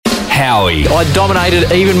Howie. I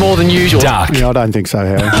dominated even more than usual. Duck. Yeah, I don't think so,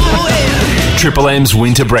 Harry. Triple M's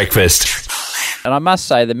Winter Breakfast. And I must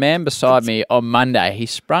say, the man beside me on Monday, he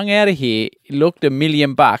sprung out of here, he looked $1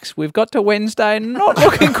 million. We've got to Wednesday and not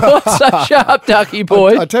looking quite so sharp, Ducky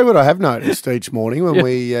boy. I tell you what I have noticed each morning when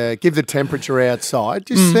we give the temperature outside,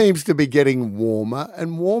 just seems to be getting warmer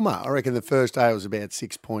and warmer. I reckon the first day was about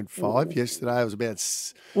 6.5. Yesterday it was about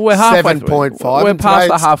 7.5. We're past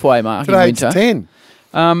the halfway mark in today winter. It's 10.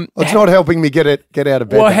 It's not helping me get out of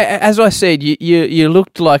bed. Well, as I said, you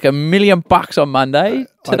looked like $1 million on Monday.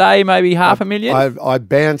 Today, maybe $500,000. I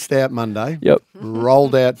bounced out Monday. Yep.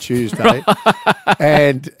 Rolled out Tuesday,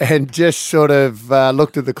 and just sort of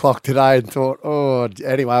looked at the clock today and thought,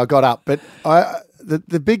 anyway, I got up. But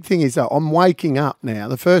the big thing is I'm waking up now.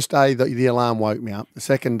 The first day the alarm woke me up. The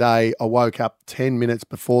second day I woke up 10 minutes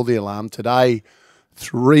before the alarm. Today,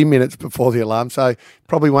 3 minutes before the alarm, so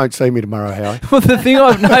probably won't see me tomorrow, Howie. Well, the thing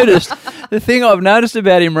I've noticed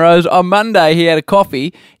about him, Rose, on Monday he had a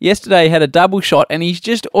coffee. Yesterday he had a double shot, and he's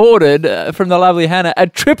just ordered from the lovely Hannah a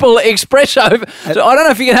triple espresso. So I don't know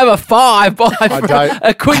if you can have a 5 by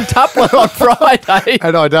a quintupler on Friday.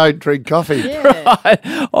 And I don't drink coffee. Yeah.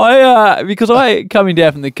 Right. Because I coming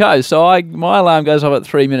down from the coast, so my alarm goes off at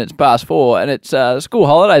 3 minutes past 4, and it's school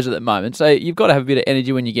holidays at the moment, so you've got to have a bit of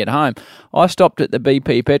energy when you get home. I stopped at the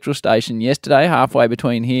BP petrol station yesterday, halfway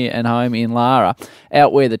between here and home in Lara,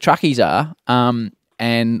 out where the truckies are,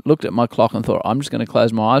 and looked at my clock and thought, I'm just going to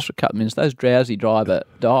close my eyes for a couple of minutes. Those drowsy driver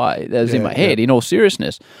die. That was in my head, in all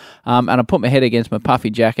seriousness. And I put my head against my puffy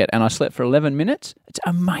jacket and I slept for 11 minutes. It's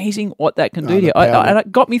amazing what that can do to you. And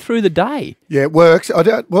it got me through the day. Yeah, it works.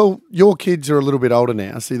 Your kids are a little bit older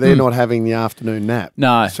now, so they're not having the afternoon nap.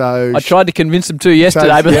 No. So I tried to convince them to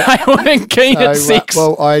yesterday, but they weren't keen at 6.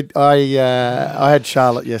 I had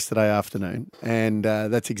Charlotte yesterday afternoon, and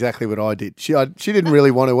that's exactly what I did. She didn't really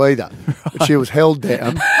want to either, but she was held down.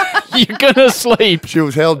 You're gonna sleep. She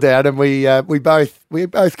was held down, and we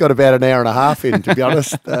both got about an hour and a half in, to be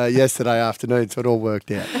honest, yesterday afternoon, so it all worked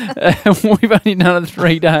out. We've only done it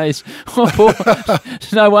 3 days.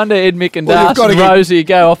 No wonder Ed, Mick and Darcy and Rosie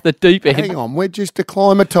go off the deep end. Hang on, we're just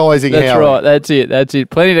acclimatising. That's right, that's it.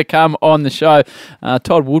 Plenty to come on the show.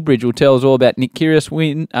 Todd Woodbridge will tell us all about Nick Kyrgios'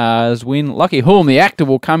 win. Lachy Hulme, the actor,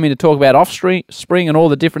 will come in to talk about Offspring and all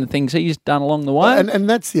the different things he's done along the way. And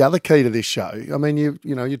that's the other key to this show. I mean,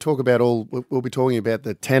 you talk about we'll be talking about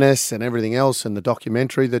the tennis and everything else and the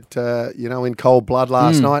documentary that, in cold blood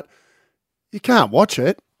last night. You can't watch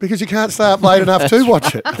it because you can't stay up late enough to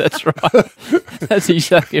watch it. That's right. That's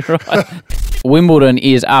exactly right. Wimbledon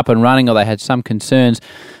is up and running, or they had some concerns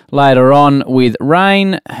later on with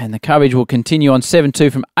rain, and the coverage will continue on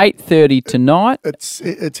 7-2 from 8:30 tonight.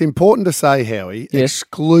 It's important to say, Howie,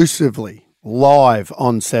 exclusively live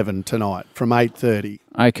on 7 tonight from 8:30.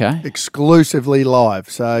 Okay. Exclusively live.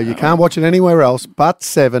 So you can't watch it anywhere else but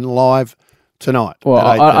 7 live tonight. Well,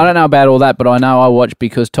 I don't know about all that, but I know I watch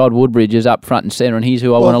because Todd Woodbridge is up front and centre, and he's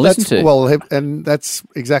who I want to listen to. Well, and that's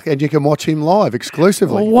exactly, and you can watch him live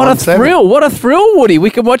exclusively. What a thrill! What a thrill, Woody!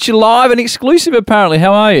 We can watch you live and exclusive. Apparently,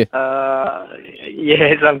 how are you?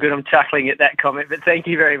 Yes, I'm good. I'm chuckling at that comment, but thank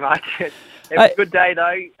you very much. It was a good day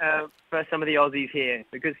though for some of the Aussies here.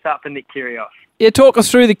 A good start for Nick Kyrgios. Yeah, talk us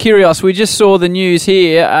through the Kyrgios. We just saw the news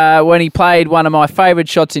here when he played one of my favourite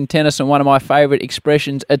shots in tennis and one of my favourite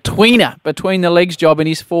expressions, a tweener between the legs job in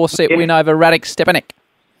his 4-set win over Radek Stepanek.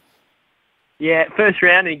 Yeah, first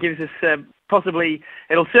round, he gives us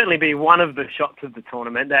it'll certainly be one of the shots of the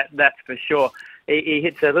tournament, that's for sure. He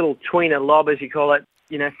hits a little tweener lob, as you call it,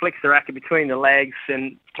 flicks the racket between the legs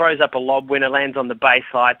and throws up a lob winner, lands on the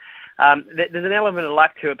baseline. There's an element of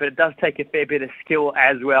luck to it, but it does take a fair bit of skill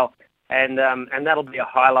as well. And that'll be a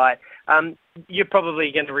highlight. You're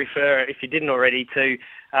probably going to refer, if you didn't already, to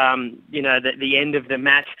the end of the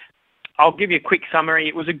match. I'll give you a quick summary.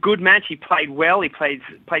 It was a good match. He played well. He played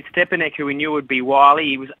Stepanek, who we knew would be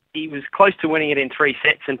wily. He was close to winning it in 3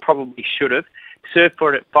 sets and probably should have. Served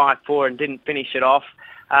for it at 5-4 and didn't finish it off.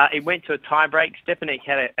 It went to a tiebreak. Stepanek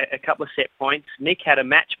had a couple of set points. Nick had a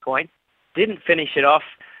match point. Didn't finish it off.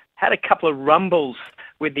 Had a couple of rumbles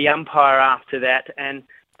with the umpire after that, and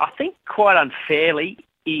I think quite unfairly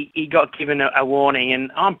he got given a warning,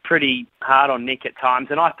 and I'm pretty hard on Nick at times,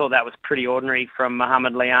 and I thought that was pretty ordinary from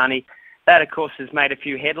Mohamed Liani. That, of course, has made a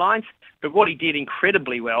few headlines, but what he did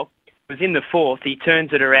incredibly well was in the 4th, he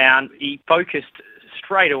turns it around, he focused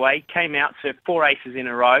straight away, came out, served 4 aces in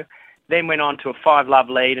a row, then went on to a 5-love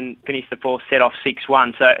lead and finished the 4th set off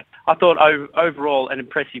 6-1. So I thought overall an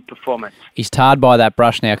impressive performance. He's tarred by that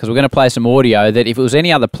brush now because we're going to play some audio that if it was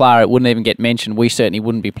any other player, it wouldn't even get mentioned. We certainly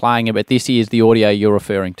wouldn't be playing it, but this is the audio you're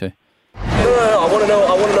referring to. I'm want to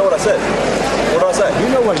know what I said. What did I say? You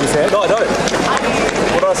know what you said. No, I don't.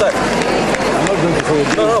 What did I say? I'm not going to say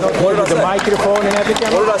it. No, what did I say? The microphone and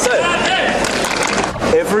everything. What did I say?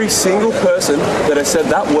 Every single person that has said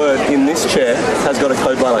that word in this chair has got a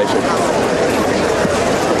code violation.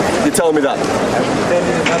 You're telling me that? Then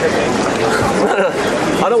is another thing.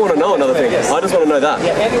 I don't want to know another thing. Yes. I just want to know that.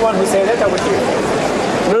 Yeah, anyone who said that, I would do.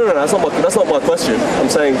 No, that's not my question. I'm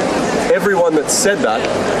saying everyone that said that,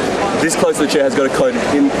 this close to the chair has got a code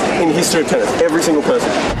in history of tennis. Every single person.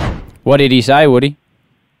 What did he say, Woody?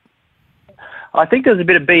 I think there's a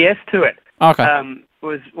bit of BS to it. Okay.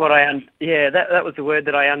 Was what that was the word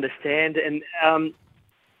that I understand, and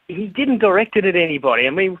he didn't direct it at anybody. I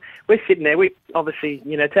mean, we're sitting there. We obviously,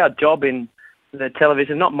 it's our job in the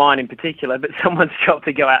television, not mine in particular, but someone's job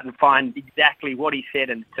to go out and find exactly what he said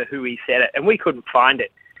and to who he said it, and we couldn't find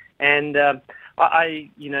it. And I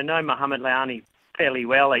know Mohamed Laani fairly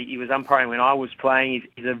well. He was umpiring when I was playing.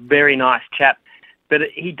 He's a very nice chap, but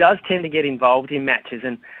he does tend to get involved in matches,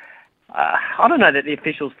 and I don't know that the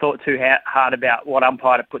officials thought too hard about what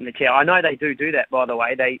umpire to put in the chair. I know they do that, by the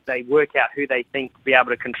way. They work out who they think will be able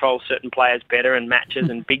to control certain players better in matches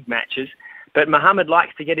and big matches. But Mohamed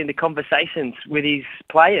likes to get into conversations with his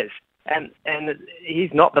players. And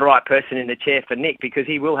he's not the right person in the chair for Nick, because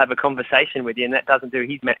he will have a conversation with you, and that doesn't do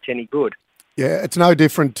his match any good. Yeah, it's no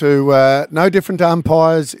different to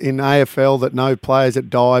umpires in AFL that know players that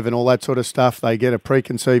dive and all that sort of stuff. They get a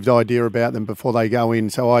preconceived idea about them before they go in.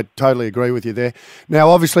 So I totally agree with you there. Now,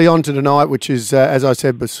 obviously, on to tonight, which is, as I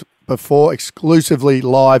said before, exclusively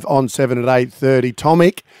live on 7 at 8:30.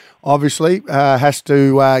 Tomic, obviously, has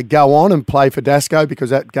to go on and play for Dasco because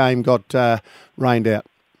that game got rained out.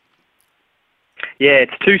 Yeah,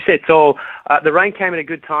 it's 2 sets all. The rain came at a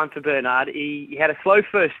good time for Bernard. He had a slow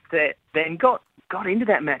first set, then got into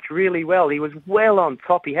that match really well. He was well on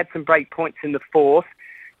top. He had some break points in the fourth,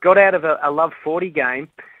 got out of a love 40 game,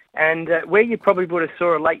 and where you probably would have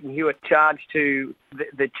saw a Leighton Hewitt charge to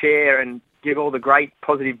the chair and give all the great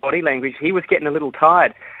positive body language, he was getting a little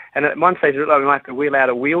tired. And at one stage, it looked like we might have to wheel out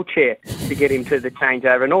a wheelchair to get him to the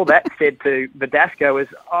changeover. And all that said to Verdasco was,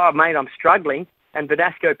 "Oh, mate, I'm struggling." And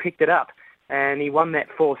Verdasco picked it up. And he won that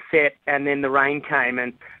fourth set, and then the rain came.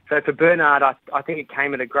 And so for Bernard, I think it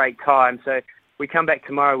came at a great time. So we come back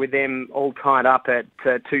tomorrow with them all tied up at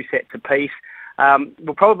 2 sets apiece.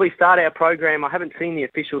 We'll probably start our program. I haven't seen the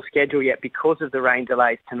official schedule yet because of the rain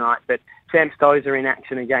delays tonight, but Sam Stosur in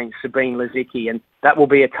action against Sabine Lachy, and that will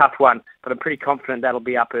be a tough one, but I'm pretty confident that'll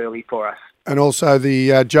be up early for us. And also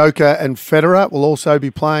the Joker and Federer will also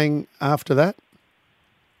be playing after that?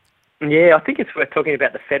 Yeah, I think it's worth talking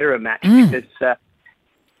about the Federer match because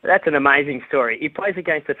that's an amazing story. He plays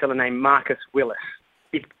against a fellow named Marcus Willis.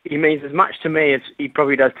 He means as much to me as he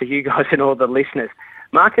probably does to you guys and all the listeners.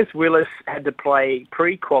 Marcus Willis had to play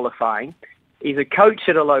pre-qualifying. He's a coach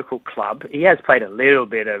at a local club. He has played a little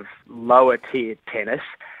bit of lower-tier tennis.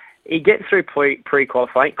 He gets through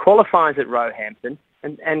pre-qualifying, qualifies at Roehampton,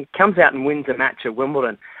 and comes out and wins a match at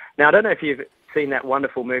Wimbledon. Now, I don't know if you've seen that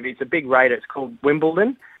wonderful movie. It's a big rater. It's called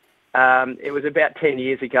Wimbledon. It was about 10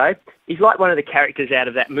 years ago. He's like one of the characters out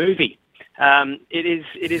of that movie.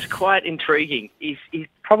 It is quite intriguing. He's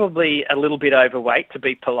probably a little bit overweight, to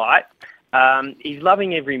be polite. He's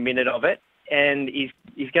loving every minute of it, and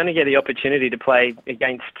he's going to get the opportunity to play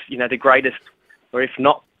against the greatest, or if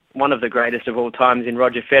not one of the greatest of all times, in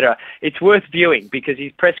Roger Federer. It's worth viewing because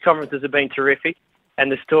his press conferences have been terrific, and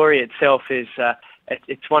the story itself is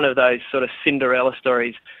it's one of those sort of Cinderella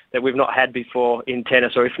stories that we've not had before in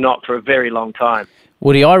tennis, or if not, for a very long time.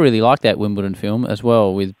 Woody, I really like that Wimbledon film as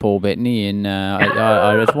well with Paul Bettany, and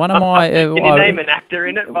it's one of my. Can you name an actor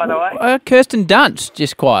in it, by the way? Kirsten Dunst,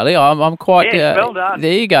 just quietly. I'm quite. Yes, well done.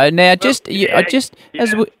 There you go. Now,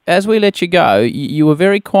 as we let you go, you were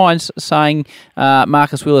very kind saying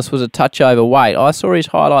Marcus Willis was a touch overweight. I saw his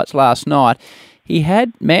highlights last night. He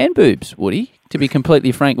had man boobs, Woody, to be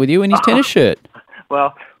completely frank with you, in his tennis shirt.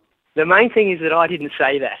 Well, the main thing is that I didn't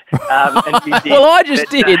say that. And you did, well, I just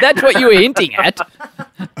did. That's what you were hinting at.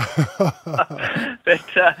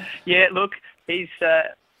 But yeah, look, he's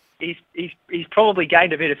probably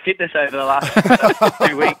gained a bit of fitness over the last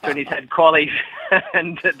 2 weeks when he's had qualies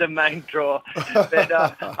and the main draw. But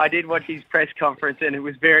I did watch his press conference, and it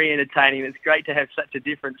was very entertaining. It's great to have such a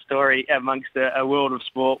different story amongst a world of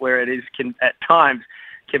sport where it can at times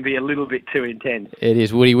can be a little bit too intense. It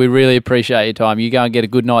is, Woody. We really appreciate your time. You go and get a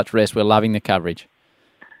good night's rest. We're loving the coverage.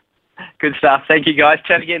 Good stuff. Thank you, guys.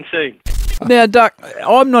 Chat again soon. Now, Duck,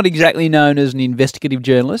 I'm not exactly known as an investigative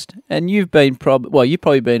journalist, and you've been you've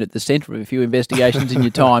probably been at the centre of a few investigations in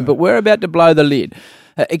your time, but we're about to blow the lid.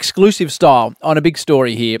 exclusive style on a big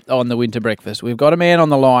story here on the Winter Breakfast. We've got a man on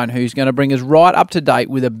the line who's going to bring us right up to date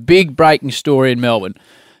with a big breaking story in Melbourne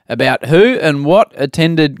about who and what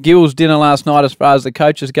attended Gill's dinner last night as far as the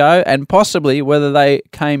coaches go, and possibly whether they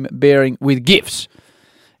came bearing with gifts.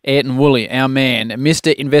 Ayrton Woolley, our man,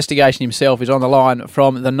 Mr. Investigation himself, is on the line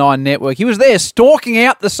from the Nine Network. He was there stalking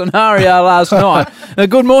out the scenario last night.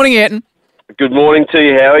 Good morning, Ayrton. Good morning to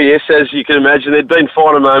you, Howie. Yes, as you can imagine, there'd been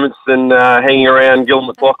finer moments than hanging around Gil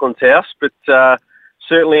McLaughlin's house, but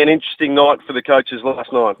certainly an interesting night for the coaches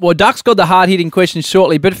last night. Well, Duck's got the hard-hitting questions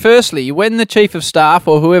shortly, but firstly, when the Chief of Staff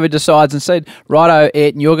or whoever decides and said, righto,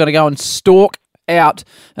 Ayrton, you're going to go and stalk out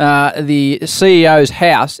the CEO's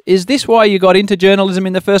house, is this why you got into journalism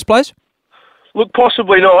in the first place? Look,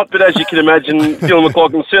 possibly not, but as you can imagine, Gil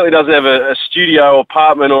McLaughlin certainly doesn't have a studio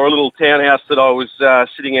apartment or a little townhouse that I was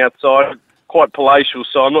sitting outside. Quite palatial,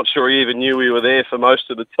 so I'm not sure he even knew we were there for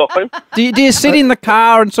most of the time. Do you sit in the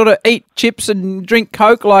car and sort of eat chips and drink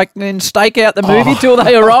Coke and stake out the movie till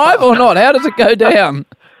they arrive, or not? How does it go down?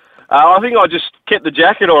 I think I just kept the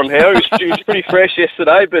jacket on, Harry. It was pretty fresh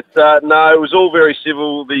yesterday, but no, it was all very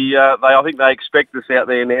civil. I think they expect us out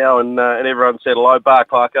there now, and everyone said hello, Bar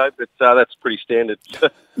Clarko, but that's pretty standard.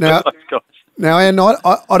 Now, Ann,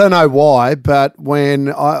 I don't know why, but when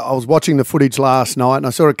I was watching the footage last night and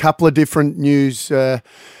I saw a couple of different news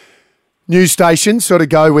stations sort of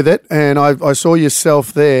go with it, and I saw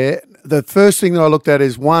yourself there, the first thing that I looked at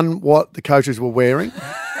is, one, what the coaches were wearing,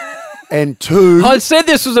 and two... I said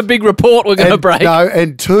this was a big report we're going to break. No,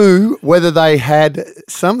 and two, whether they had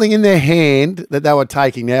something in their hand that they were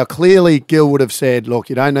taking. Now, clearly, Gil would have said, look,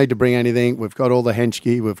 you don't need to bring anything. We've got all the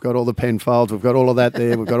henchkey, we've got all the Penfolds, we've got all of that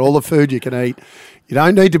there, we've got all the food you can eat. You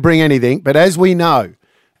don't need to bring anything. But as we know,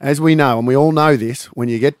 and we all know this, when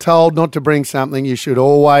you get told not to bring something, you should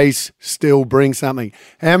always still bring something.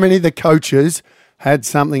 How many of the coaches had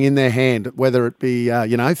something in their hand, whether it be,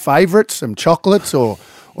 favourites, some chocolates or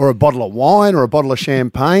a bottle of wine or a bottle of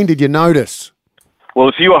champagne? Did you notice? Well,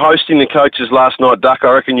 if you were hosting the coaches last night, Duck,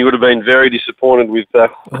 I reckon you would have been very disappointed with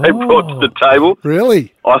what they brought to the table.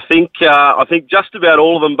 Really? I think just about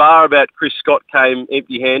all of them, bar about Chris Scott, came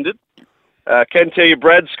empty-handed. Can tell you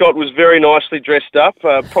Brad Scott was very nicely dressed up,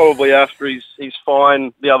 probably after his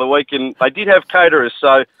fine the other week, and they did have caterers,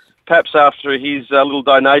 so perhaps after his little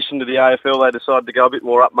donation to the AFL, they decided to go a bit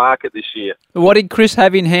more upmarket this year. What did Chris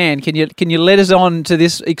have in hand? Can you let us on to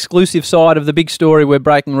this exclusive side of the big story we're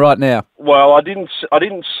breaking right now? Well, I didn't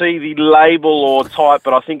see the label or type,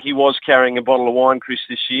 but I think he was carrying a bottle of wine, Chris,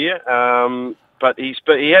 this year. But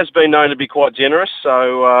he has been known to be quite generous,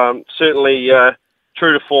 so certainly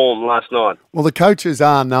true to form last night. Well, the coaches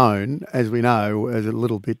are known, as we know, as a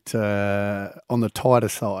little bit on the tighter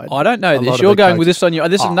side. I don't know this. You're going with this on you.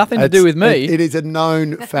 This has nothing to do with me. It is a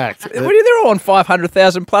known fact. They're all on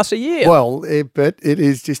 500,000 plus a year. Well, but it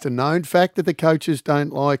is just a known fact that the coaches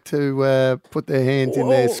don't like to put their hands in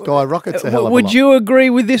their sky rockets a hell of a lot. Would you agree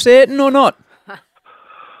with this, Ayrton, or not?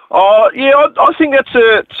 Yeah, I think that's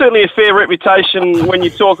certainly a fair reputation when you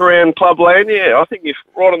talk around clubland. Yeah, I think you're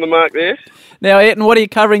right on the mark there. Now, Ayrton, what are you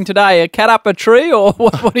covering today? A cat up a tree, or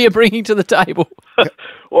what are you bringing to the table?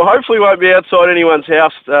 Well, hopefully we won't be outside anyone's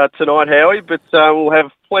house tonight, Howie, but we'll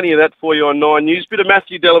have plenty of that for you on 9 News. Bit of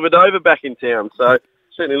Matthew Dellavedova back in town, so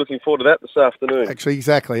certainly looking forward to that this afternoon. Actually,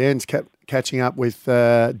 exactly. Ann's catching up with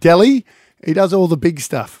Delhi. He does all the big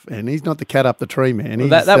stuff, and he's not the cat up the tree man. Well,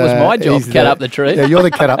 that was my job, cat up the tree. Yeah, you're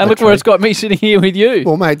the cat up the tree. And look where it's got me sitting here with you.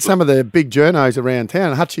 Well, mate, some of the big journos around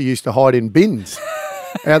town, Hutchie used to hide in bins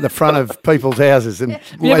out the front of people's houses. And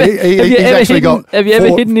Have you ever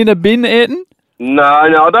hidden in a bin, Ayrton? No,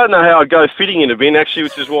 I don't know how I'd go fitting in a bin, actually,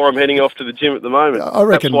 which is why I'm heading off to the gym at the moment. I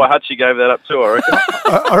reckon, that's why Hutchie gave that up too,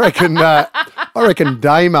 I reckon. I reckon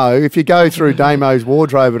Damo, if you go through Damo's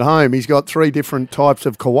wardrobe at home, he's got 3 different types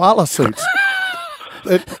of koala suits.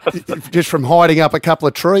 Just from hiding up a couple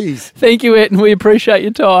of trees. Thank you, Ayrton. We appreciate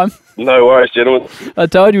your time. No worries, gentlemen. I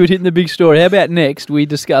told you we'd hit the big story. How about next we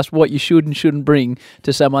discuss what you should and shouldn't bring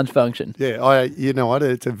to someone's function? Yeah, you know what?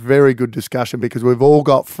 It's a very good discussion because we've all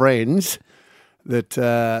got friends that,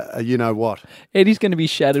 you know what. Eddie's going to be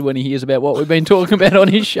shattered when he hears about what we've been talking about on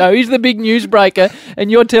his show. He's the big newsbreaker, and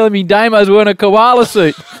you're telling me Damo's wearing a koala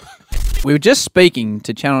suit. We were just speaking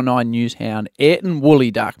to Channel 9 news hound Ayrton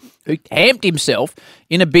Woolley Duck, who camped himself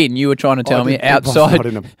in a bin, you were trying to tell me, outside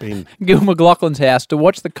Gil McLaughlin's house to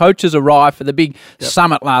watch the coaches arrive for the big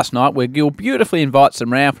summit last night, where Gil beautifully invites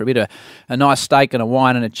them round for a bit of a nice steak and a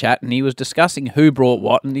wine and a chat, and he was discussing who brought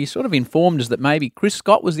what, and he sort of informed us that maybe Chris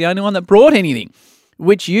Scott was the only one that brought anything,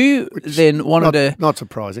 which then wanted to... Not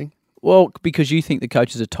surprising. Well, because you think the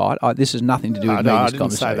coaches are tight. This has nothing to do with me. No, I this didn't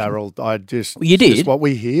conversation. say they were all. I just. You it's did? just what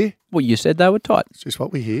we hear. Well, you said they were tight. It's just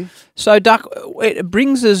what we hear. So, Duck, it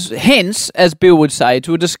brings us, hence, as Bill would say,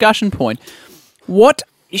 to a discussion point. What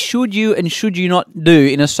should you and should you not do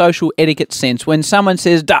in a social etiquette sense when someone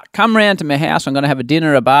says, Duck, come round to my house, I'm going to have a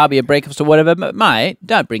dinner, a barbie, a breakfast or whatever. Mate,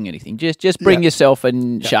 don't bring anything. Just bring yourself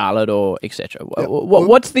and Charlotte or etc.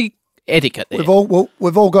 What's the etiquette there?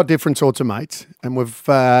 We've all got different sorts of mates, and we've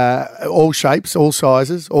all shapes, all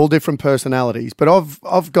sizes, all different personalities. But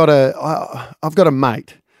I've got a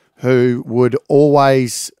mate who would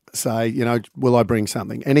always say, you know, will I bring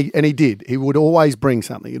something? And he did. He would always bring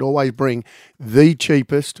something. He'd always bring the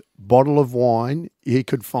cheapest bottle of wine he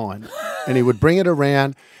could find, and he would bring it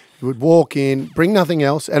around. He would walk in, bring nothing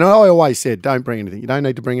else. And I always said, don't bring anything. You don't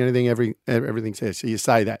need to bring anything. Everything says. So you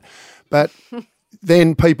say that. But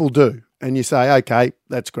then people do. And you say, okay,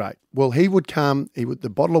 that's great. Well, he would come, the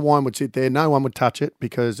bottle of wine would sit there. No one would touch it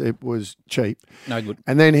because it was cheap. No good.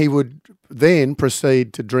 And then he would then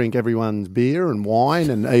proceed to drink everyone's beer and wine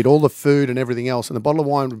and eat all the food and everything else. And the bottle of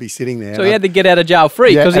wine would be sitting there. So he had to get out of jail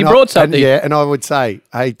free because he brought something. And I would say,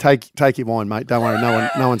 hey, take your wine, mate. Don't worry,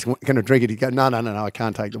 no one's going to drink it. He'd go, no, I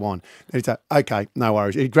can't take the wine. And he'd say, okay, no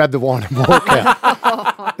worries. He'd grab the wine and walk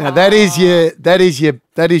out. Now that is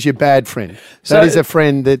your bad friend. That is a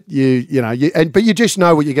friend that but you just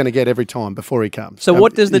know what you're going to get every time before he comes. So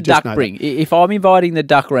what does the Duck bring? If I'm inviting the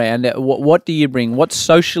Duck round, what do you bring? What's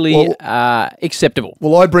socially acceptable?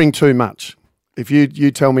 Well, I bring too much. If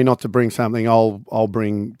you tell me not to bring something, I'll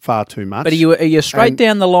bring far too much. But are you straight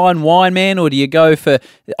down the line wine man, or do you go for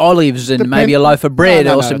olives and maybe a loaf of bread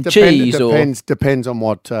or some cheese? Depends on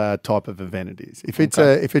what type of event it is. If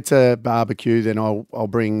it's a barbecue, then I'll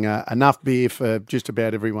bring enough beer for just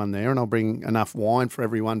about everyone there, and I'll bring enough wine for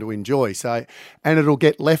everyone to enjoy. So, and it'll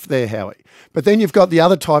get left there, Howie. But then you've got the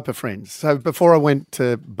other type of friends. So before I went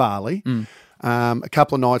to Bali. A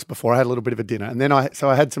couple of nights before, I had a little bit of a dinner, and then I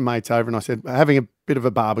had some mates over, and I said, having a bit of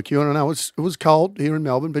a barbecue, and I know it was cold here in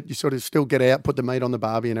Melbourne, but you sort of still get out, put the meat on the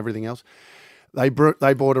barbie and everything else. They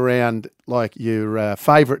brought around like your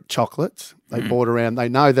favourite chocolates. They brought around. They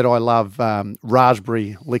know that I love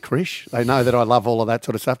raspberry licorice. They know that I love all of that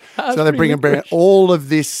sort of stuff. So they bring around all of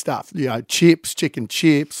this stuff, chips, chicken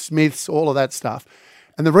chips, Smiths, all of that stuff.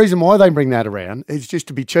 And the reason why they bring that around is just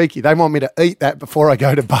to be cheeky. They want me to eat that before I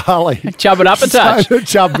go to Bali. Chub it up a touch. So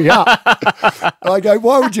chub me up. I go,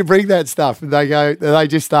 why would you bring that stuff? And they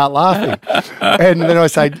just start laughing. And then I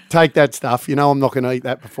say, take that stuff. I'm not going to eat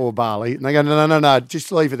that before Bali. And they go, no,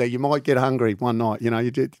 just leave it there. You might get hungry one night.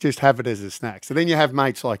 You just have it as a snack. So then you have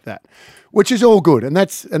mates like that, which is all good. And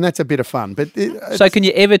that's a bit of fun. But so can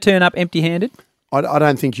you ever turn up empty-handed? I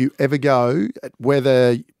don't think you ever go,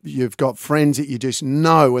 whether you've got friends that you just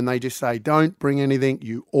know and they just say, don't bring anything,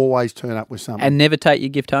 you always turn up with something. And never take your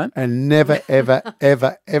gift home? And never, ever,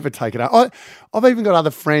 ever, ever take it home. I've even got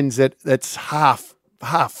other friends that's half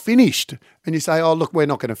finished. And you say, oh, look, we're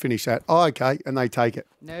not going to finish that. Oh, okay. And they take it.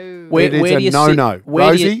 No. Where do you no. sit?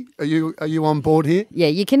 Rosie, are you on board here? Yeah,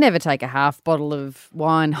 you can never take a half bottle of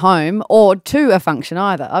wine home or to a function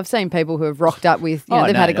either. I've seen people who have rocked up with,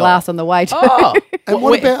 they've had a glass on the way too. Oh.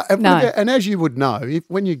 And and as you would know,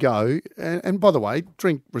 when you go, and by the way,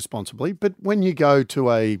 drink responsibly, but when you go to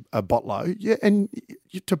a botlo,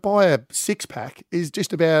 to buy a 6-pack is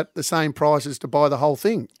just about the same price as to buy the whole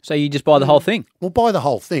thing. So you just buy the whole thing? Well, buy the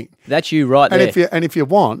whole thing. That's you right there. If you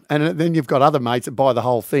want, and then you've got other mates that buy the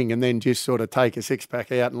whole thing and then just sort of take a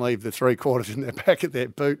 6-pack out and leave the 3/4 in their back of their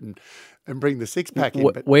boot and bring the 6-pack in.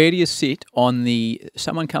 Where do you sit on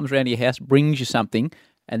someone comes around to your house, brings you something,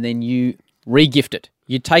 and then you re-gift it?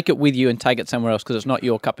 You take it with you and take it somewhere else because it's not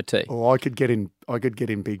your cup of tea. Oh, I could get in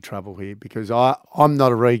big trouble here because I'm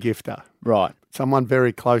not a re-gifter. Right. Someone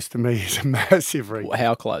very close to me is a massive re-gifter.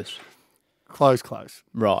 How close? Close.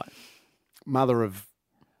 Right. Mother of...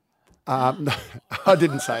 I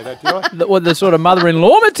didn't say that, did I? The sort of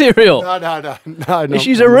mother-in-law material. No.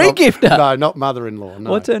 She's a re-gifter. No, not mother-in-law. No.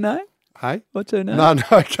 What's her name? Hey? What's her name? No,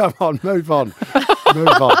 come on, move on.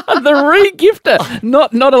 The re-gifter,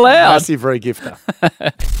 not allowed. Massive re-gifter.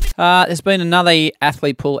 There's been another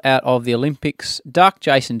athlete pull out of the Olympics. Duck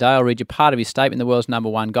Jason Day, I'll read you part of his statement. The world's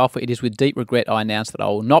 #1 golfer. It is with deep regret I announce that I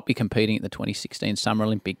will not be competing at the 2016 Summer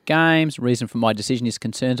Olympic Games. The reason for my decision is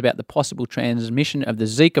concerns about the possible transmission of the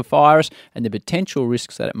Zika virus and the potential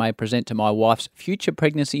risks that it may present to my wife's future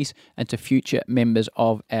pregnancies and to future members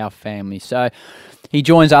of our family. So He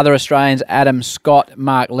joins other Australians, Adam Scott,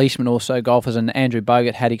 Mark Leishman, also golfers, and Andrew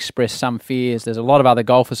Bogut had expressed some fears. There's a lot of other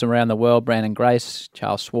golfers around the world, Brandon Grace,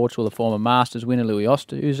 Charles Schwartzel, the former Masters winner, Louis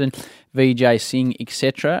Oosthuizen, Vijay Singh,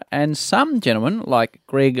 etc. And some gentlemen like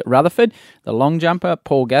Greg Rutherford, the long jumper,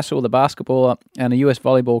 Paul Gasol, the basketballer, and a US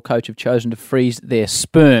volleyball coach have chosen to freeze their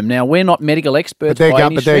sperm. Now, we're not medical experts by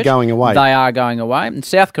any but they're stretch. going away. They are going away. In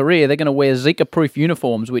South Korea, they're going to wear Zika-proof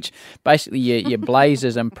uniforms, which basically your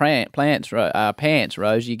blazers and pants,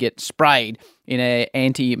 Rose, you get sprayed in a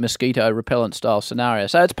anti-mosquito repellent style scenario.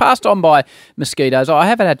 So it's passed on by mosquitoes. I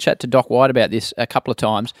have had a chat to Doc White about this a couple of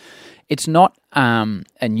times. It's not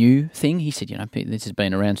a new thing. He said, this has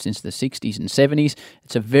been around since the 60s and 70s.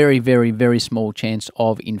 It's a very, very, very small chance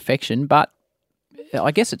of infection, but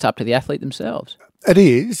I guess it's up to the athlete themselves. It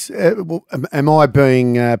is. Am I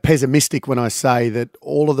being pessimistic when I say that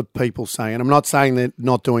all of the people saying, and I'm not saying they're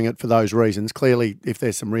not doing it for those reasons. Clearly, if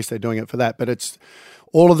there's some risk, they're doing it for that. But it's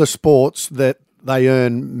all of the sports that they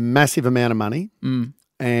earn massive amount of money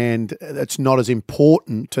and it's not as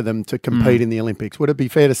important to them to compete in the Olympics. Would it be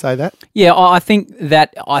fair to say that? Yeah, I think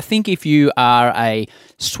if you are a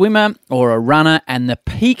swimmer or a runner and the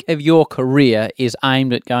peak of your career is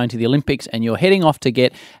aimed at going to the Olympics and you're heading off to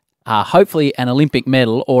get hopefully an Olympic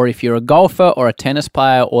medal, or if you're a golfer or a tennis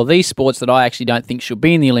player or these sports that I actually don't think should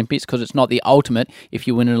be in the Olympics because it's not the ultimate. If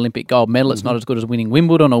you win an Olympic gold medal, it's not as good as winning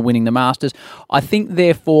Wimbledon or winning the Masters. I think,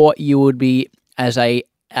 therefore, you would be, as a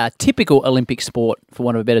typical Olympic sport, for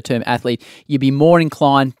want of a better term, athlete, you'd be more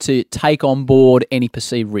inclined to take on board any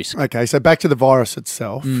perceived risk. Okay, so back to the virus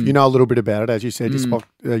itself. You know a little bit about it. As you said,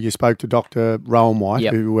 you spoke to Dr. Rowan White,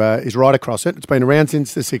 who is right across it. It's been around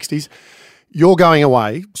since the 60s. You're going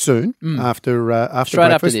away soon after Straight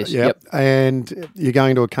breakfast. after this, yep. And you're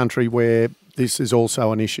going to a country where this is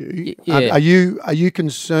also an issue. Yeah. Are you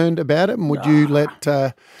concerned about it? And would you let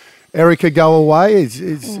Erica go away?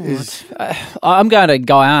 I'm going to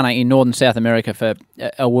Guyana in northern South America for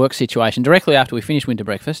a work situation directly after we finish winter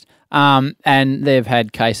breakfast. And they've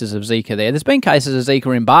had cases of Zika there. There's been cases of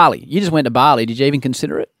Zika in Bali. You just went to Bali. Did you even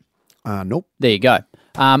consider it? Nope. There you go.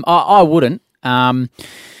 I wouldn't.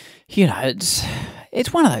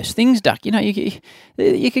 It's one of those things, Duck.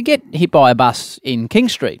 You could get hit by a bus in King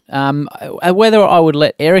Street. Whether I would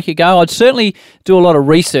let Erica go, I'd certainly do a lot of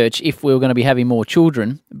research if we were going to be having more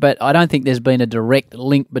children, but I don't think there's been a direct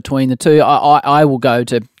link between the two. I will go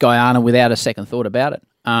to Guyana without a second thought about it.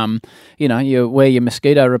 You wear your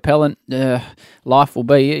mosquito repellent, life will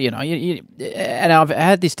be, and I've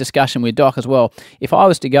had this discussion with Doc as well. If I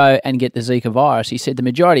was to go and get the Zika virus, he said the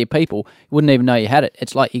majority of people wouldn't even know you had it.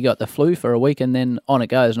 It's like you got the flu for a week and then on it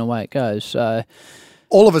goes and away it goes. So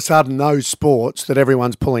all of a sudden, those sports that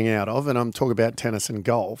everyone's pulling out of, and I'm talking about tennis and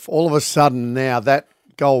golf, all of a sudden now that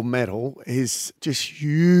gold medal is just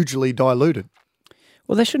hugely diluted.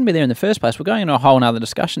 Well, they shouldn't be there in the first place. We're going into a whole other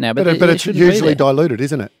discussion now, but it's hugely diluted,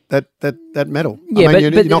 isn't it? That medal. Yeah,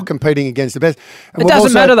 you're not competing against the best. And it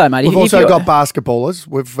doesn't matter though, mate. We've also got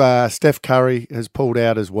basketballers. Steph Curry has pulled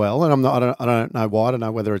out as well, and I don't know why. I don't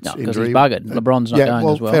know whether it's injury. Because he's buggered. LeBron's not going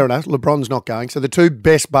as well. Fair enough. LeBron's not going. So the two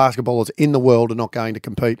best basketballers in the world are not going to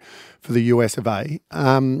compete for the US of A.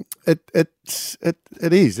 It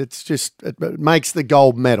is. It's just it makes the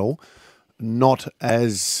gold medal not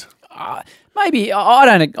as. Maybe I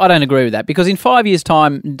don't agree with that, because in 5 years'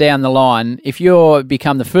 time down the line, if you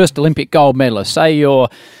become the first Olympic gold medalist, say you're,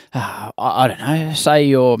 it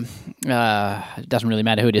doesn't really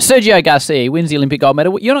matter who it is, Sergio Garcia wins the Olympic gold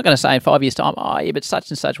medal, you're not going to say in 5 years' time, but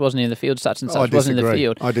such and such wasn't in the field, such and such wasn't in the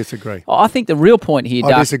field. I disagree. I think the real point here,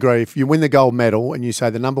 I disagree. If you win the gold medal and you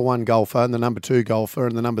say the number one golfer and the number two golfer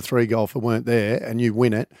and the number three golfer weren't there and you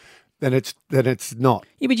win it, then it's not.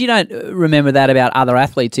 Yeah, but you don't remember that about other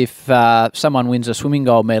athletes. If someone wins a swimming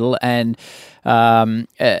gold medal and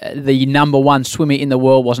the number one swimmer in the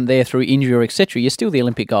world wasn't there through injury or etc., you're still the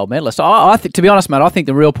Olympic gold medalist. I think, to be honest, mate, I think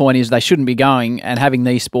the real point is they shouldn't be going and having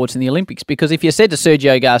these sports in the Olympics, because if you said to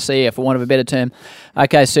Sergio Garcia, for want of a better term,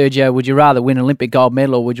 okay, Sergio, would you rather win an Olympic gold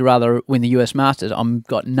medal or would you rather win the US Masters? I've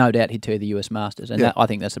got no doubt he'd tell you the US Masters, and I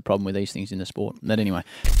think that's the problem with these things in the sport. But anyway,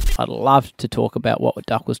 I'd love to talk about what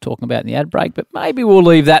Duck was talking about in the ad break, but maybe we'll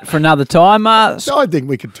leave that for another time. So I think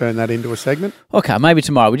we could turn that into a segment. Okay, maybe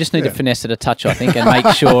tomorrow. We just need to finesse it a touch, I think, and make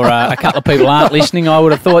sure a couple of people aren't listening, I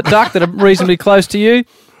would have thought, Duck, that are reasonably close to you.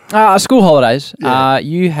 School holidays. Yeah.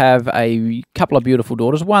 You have a couple of beautiful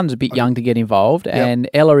daughters. One's a bit young to get involved, and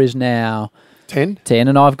Ella is now 10,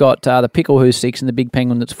 and I've got the Pickle who's 6 and the Big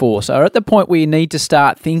Penguin that's 4. So we're at the point where you need to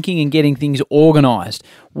start thinking and getting things organised.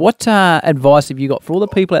 What advice have you got for all the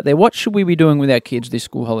people out there? What should we be doing with our kids this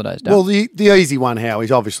school holidays? Well, the easy one, Howie,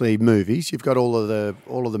 is obviously movies. You've got all of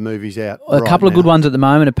the movies out. A couple of good ones at the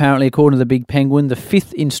moment, apparently, according to the Big Penguin. The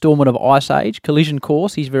 5th instalment of Ice Age, Collision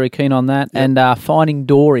Course. He's very keen on that. Yep. And Finding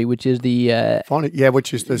Dory, which is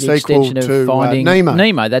which is the sequel to Finding Nemo.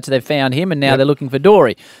 Nemo. They've found him, and now they're looking for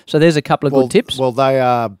Dory. So there's a couple of good tips. Well, they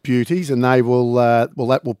are beauties, and they will.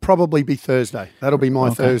 That will probably be Thursday. That'll be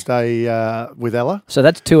my Thursday with Ella. So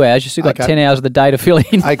that's 2 hours. You've still got 10 hours of the day to fill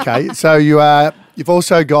in. Okay, so you've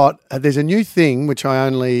also got, there's a new thing which I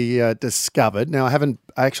only discovered. Now,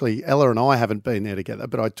 Ella and I haven't been there together,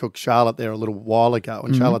 but I took Charlotte there a little while ago,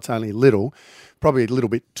 and Charlotte's only little, probably a little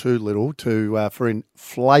bit too little for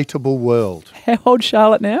Inflatable World. How old's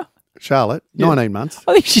Charlotte now? Charlotte, 19 months.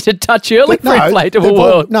 I think she's a touch early for Inflatable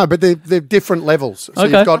World. No, but they're different levels. So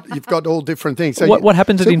you've got all different things. So what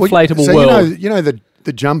happens at Inflatable World? You know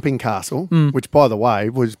the jumping castle, which, by the way,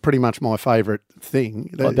 was pretty much my favourite thing.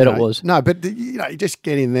 I bet it was. No, but you just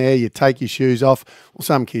get in there, you take your shoes off. Well,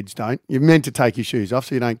 some kids don't. You're meant to take your shoes off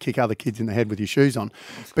so you don't kick other kids in the head with your shoes on.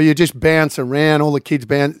 But you just bounce around. All the kids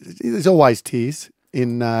bounce. There's always tears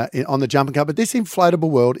on the jumping car. But this Inflatable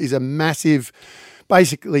World is a massive,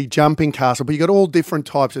 basically jumping castle, but you got all different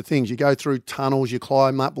types of things. You go through tunnels, you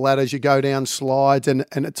climb up ladders, you go down slides, and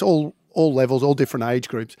it's all levels, all different age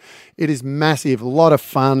groups. It is massive, a lot of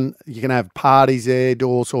fun. You can have parties there, do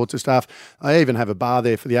all sorts of stuff. I even have a bar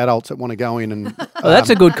there for the adults that want to go in and... Well, that's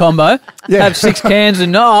a good combo. Yeah. Have 6 cans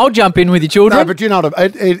and I'll jump in with your children. No, but you know what,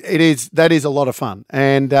 that is a lot of fun.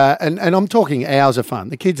 And I'm talking hours of fun.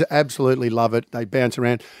 The kids absolutely love it. They bounce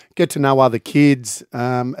around, get to know other kids.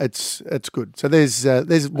 It's good. So there's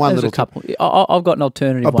a couple. I've got an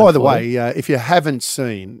alternative. By the way, if you haven't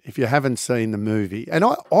seen the movie, and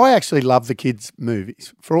I actually love the kids'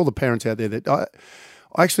 movies. For all the parents out there that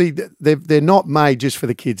they're not made just for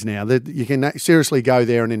the kids now. You can seriously go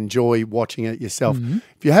there and enjoy watching it yourself. Mm-hmm.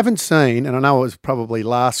 If you haven't seen, and I know it was probably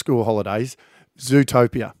last school holidays,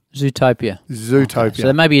 Zootopia. Okay. So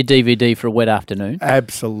there may be a DVD for a wet afternoon.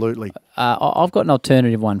 Absolutely. I've got an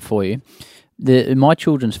alternative one for you. My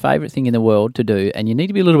children's favourite thing in the world to do, and you need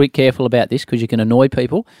to be a little bit careful about this because you can annoy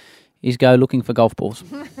people, is go looking for golf balls.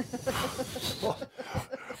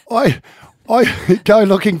 I go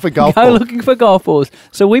looking for golf balls. Go looking for golf balls.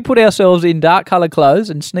 So we put ourselves in dark coloured clothes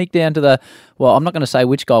and sneak down to I'm not going to say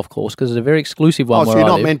which golf course because it's a very exclusive one. So you're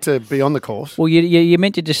not meant to be on the course? Well, you're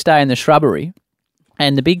meant to just stay in the shrubbery.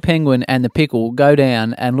 And the Big Penguin and the Pickle go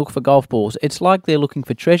down and look for golf balls. It's like they're looking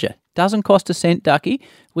for treasure. Doesn't cost a cent, Ducky.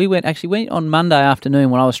 We went on Monday afternoon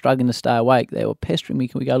when I was struggling to stay awake. They were pestering me,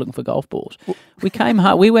 can we go looking for golf balls? We came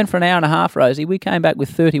home. We went for an hour and a half, Rosie. We came back with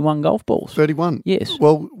 31 golf balls. 31? Yes.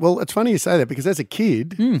 Well, it's funny you say that because as a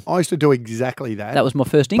kid, I used to do exactly that. That was my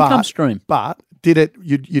first income stream. But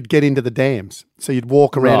you'd get into the dams. So you'd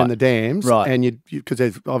walk around in the dams, and because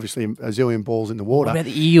there's obviously a zillion balls in the water. What about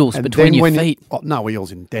the eels between your feet? No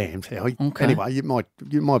eels in dams, Howie. Okay. Anyway, you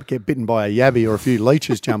might get bitten by a yabby or a few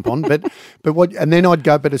leeches jump on, but then I'd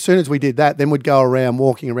go. But as soon as we did that, then we'd go around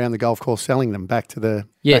walking around the golf course, selling them back to the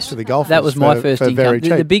golf. That was my first income. Very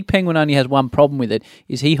cheap. The Big Penguin only has one problem with it: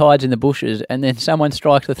 is he hides in the bushes, and then someone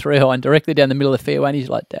strikes a 3-iron directly down the middle of the fairway, and he's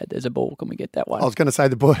like, "Dad, there's a ball. Can we get that one?" I was going to say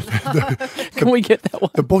Can we get that one?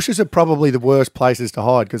 The bushes are probably the worst places to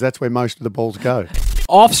hide because that's where most of the balls go.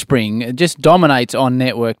 Offspring just dominates on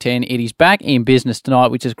Network 10. It is back in business tonight,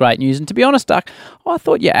 which is great news. And to be honest, Duck, I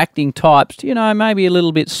thought your acting types, maybe a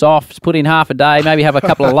little bit soft, put in half a day, maybe have a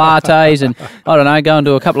couple of lattes and, I don't know, go and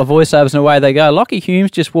do a couple of voiceovers and away they go. Lachy Hulme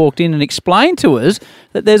just walked in and explained to us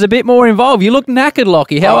that there's a bit more involved. You look knackered,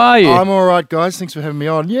 Lachy. How are you? I'm all right, guys. Thanks for having me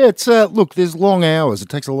on. Yeah, it's look, there's long hours. It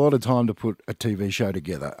takes a lot of time to put a TV show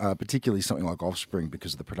together, particularly something like Offspring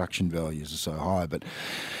because the production values are so high. But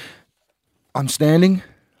I'm standing.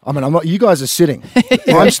 I mean, I'm not. You guys are sitting.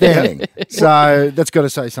 I'm standing. So that's got to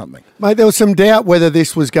say something. Mate, there was some doubt whether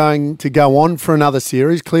this was going to go on for another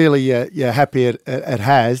series. Clearly, you're happy it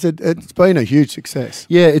has. It's been a huge success.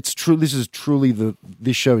 Yeah, it's true. This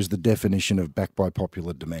show is the definition of backed by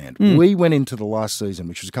popular demand. We went into the last season,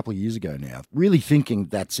 which was a couple of years ago now, really thinking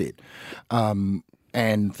that's it.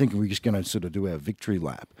 And thinking we're just going to sort of do our victory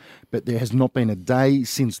lap. But there has not been a day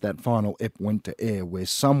since that final ep went to air where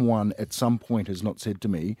someone at some point has not said to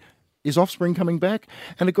me, is Offspring coming back?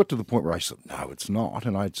 And it got to the point where I said, no, it's not.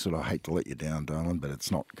 And I sort of hate to let you down, darling, but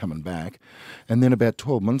it's not coming back. And then about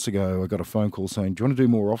 12 months ago, I got a phone call saying, do you want to do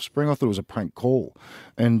more Offspring? I thought it was a prank call.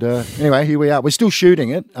 And anyway, here we are. We're still shooting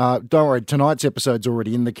it. Don't worry, tonight's episode's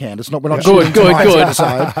already in the can. We're not shooting tonight's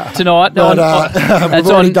episode. Tonight. We've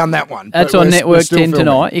already done that one. That's on Network 10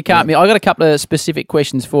 tonight. You can't. I got a couple of specific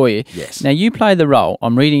questions for you. Yes. Now, you play the role,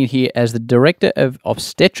 I'm reading it here, as the Director of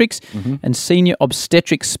Obstetrics and Senior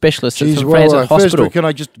Obstetrics Specialist at St. Francis Hospital. First, can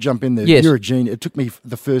I just jump in there? Yes. You're a genius. It took me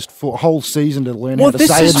the first whole season to learn Well, how to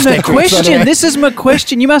say this is my obstetrics. question. This is my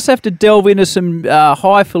question. You must have to delve into some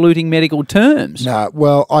highfalutin medical terms. No,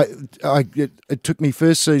 well, it took me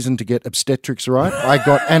first season to get obstetrics right. I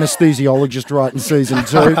got anesthesiologist right in season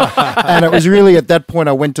 2. And it was really at that point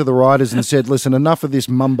I went to the writers and said, listen, enough of this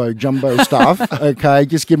mumbo-jumbo stuff, okay,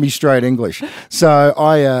 just give me straight English. So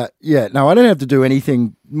I don't have to do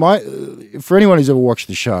anything. For anyone who's ever watched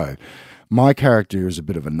the show, my character is a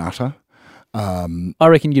bit of a nutter. I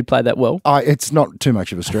reckon you'd play that well. It's not too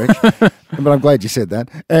much of a stretch, but I'm glad you said that.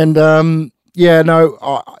 And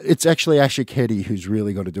it's actually Asher Keddy who's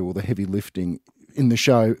really got to do all the heavy lifting in the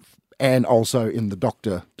show and also in the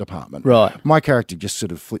doctor department. Right. My character just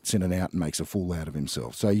sort of flits in and out and makes a fool out of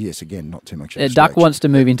himself. So, yes, again, not too much of a Duck stretch. wants to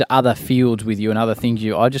move into other fields with you and other things.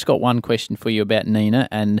 I just got one question for you about Nina,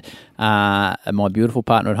 and my beautiful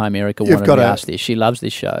partner at home, Erica, wanted to ask this. She loves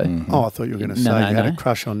this show. Mm-hmm. Oh, I thought you were going to say you had a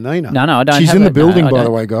crush on Nina. No, I don't. She's have in it. the building, No, by the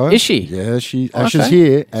way, guys. Is she? Yeah, Asher's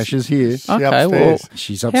here. Asher's here. Okay, well,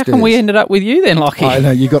 she's upstairs. how come we ended up with you then, Lachy? I know,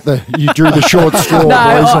 you drew the short straw, boys.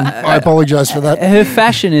 I apologise for that. Her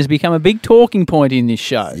fashion has become a big talking point in this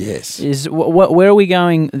show. Yes. Where are we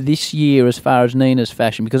going this year as far as Nina's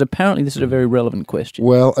fashion? Because apparently this is a very relevant question.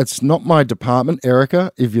 Well, it's not my department,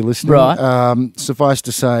 Erica, if you're listening. Right. Suffice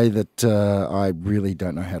to say that I really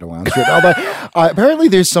don't know how to answer it. Although, apparently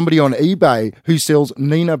there's somebody on eBay who sells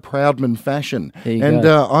Nina Proudman fashion. And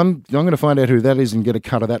I'm going to find out who that is and get a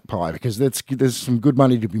cut of that pie, because there's some good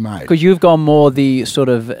money to be made. Because you've gone more the sort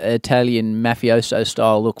of Italian mafioso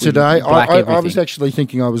style look. Today, with black I was actually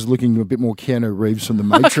thinking I was looking a bit more Keanu Reeves from The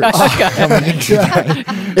Matrix.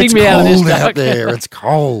 Dig me out of this, It's cold Duck. out there. It's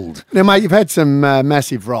cold. Now, mate, you've had some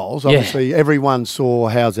massive roles. Obviously, everyone saw,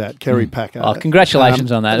 how's that, Kerry Packer. Oh,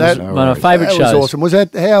 congratulations on that. It was one of my favourite shows. That was awesome. Was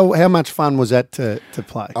that, how much fun was that to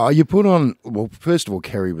play? You put on, well, first of all,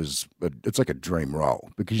 Kerry it's like a dream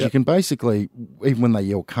role, because you can basically, even when they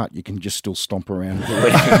yell cut, you can just still stomp around with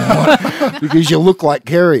anything you want, because you look like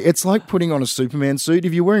Kerry. It's like putting on a Superman suit.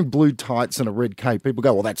 If you're wearing blue tights and a red cape, people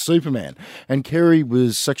go, well, that's Superman. And Kerry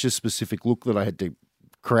was such a specific look that I had to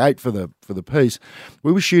create for the piece.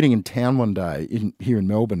 We were shooting in town one day here in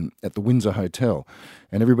Melbourne at the Windsor Hotel,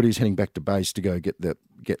 and everybody was heading back to base to go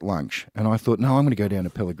get lunch. And I thought, no, I'm going to go down to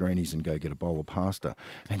Pellegrini's and go get a bowl of pasta.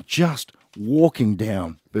 And just walking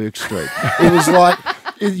down Burke Street, it was like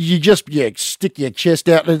you just stick your chest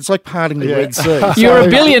out, and it's like parting the Red Sea. You're a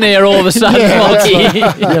billionaire all of a sudden,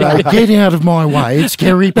 Lachy. Get out of my way. It's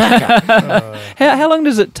Kerry Packer. How long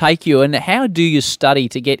does it take you, and how do you study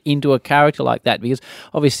to get into a character like that? Because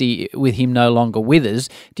obviously with him no longer with us,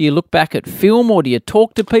 do you look back at film, or do you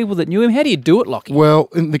talk to people that knew him? How do you do it, Lachy? Well,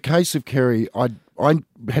 in the case of Kerry, I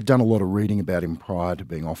had done a lot of reading about him prior to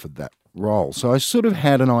being offered that role. So I sort of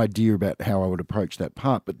had an idea about how I would approach that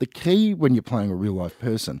part. But the key when you're playing a real life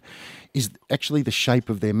person is actually the shape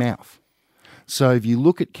of their mouth. So if you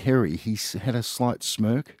look at Kerry, he had a slight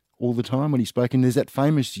smirk all the time when he spoke. And there's that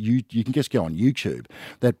famous, you can just go on YouTube,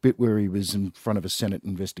 that bit where he was in front of a Senate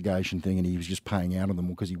investigation thing and he was just paying out on them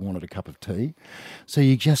because he wanted a cup of tea. So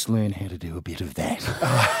you just learn how to do a bit of that.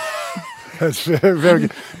 That's very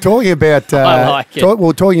good. Talking about I like it.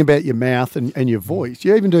 Talking about your mouth and your voice.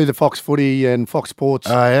 You even do the Fox Footy and Fox Sports.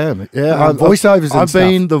 I am. Yeah, voiceovers. I've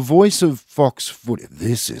been the voice of Fox Footy.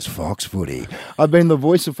 This is Fox Footy. I've been the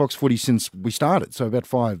voice of Fox Footy since we started, so about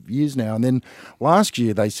 5 years now. And then last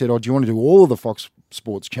year they said, "Oh, do you want to do all of the Fox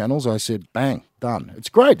Sports channels?" I said, "Bang, done." It's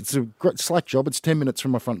great. It's a great slack job. It's 10 minutes from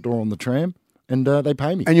my front door on the tram, and they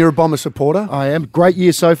pay me. And you're a Bomber supporter. I am. Great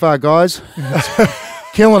year so far, guys.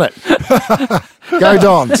 Killing it. Go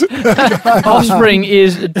Dons. Offspring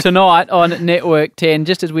is tonight on Network 10.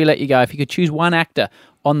 Just as we let you go, if you could choose one actor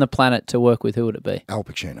on the planet to work with, who would it be? Al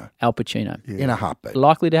Pacino. Al Pacino. In a heartbeat.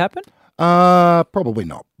 Likely to happen? Probably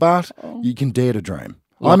not, but you can dare to dream.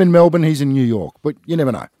 I'm in Melbourne, he's in New York, but you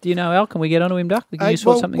never know. Do you know Al? Can we get onto him, Duck? Can you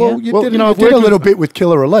sort something out? You did a little bit with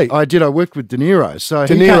Killer Elite. I did. I worked with De Niro. So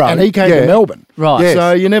De Niro, he came to Melbourne. Right. Yes.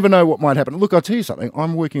 So you never know what might happen. Look, I'll tell you something.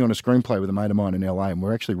 I'm working on a screenplay with a mate of mine in LA, and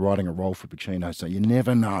we're actually writing a role for Pacino, so you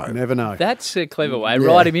never know. Never know. That's a clever way.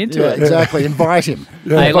 Write him into it. Exactly. Invite him.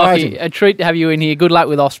 Hey, Invite Lachy, him. a treat to have you in here. Good luck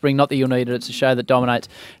with Offspring. Not that you'll need it. It's a show that dominates.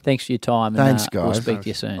 Thanks for your time. Thanks, and, We'll guys. speak to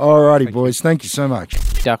you soon. All righty, boys. Thank you so much.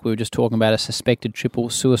 Duck, we were just talking about a suspected triple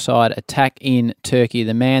suicide attack in Turkey.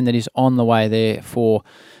 The man that is on the way there for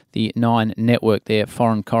the Nine Network, their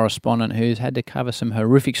foreign correspondent, who's had to cover some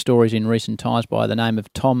horrific stories in recent times by the name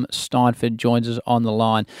of Tom Steinfort, joins us on the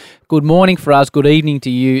line. Good morning for us. Good evening to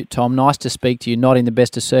you, Tom. Nice to speak to you, not in the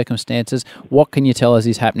best of circumstances. What can you tell us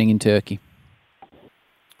is happening in Turkey?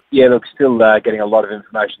 Yeah, look, still getting a lot of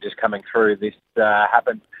information just coming through. This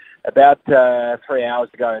happened about 3 hours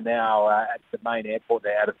ago now at the main airport, the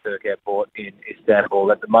Ataturk airport in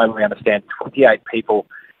Istanbul. At the moment, we understand 28 people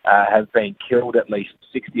have been killed, at least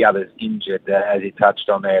 60 others injured, as he touched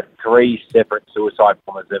on there. 3 separate suicide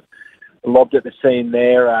bombers have lobbed at the scene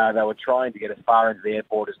there. They were trying to get as far into the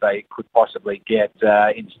airport as they could possibly get.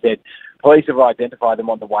 Instead, police have identified them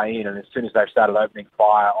on the way in, and as soon as they've started opening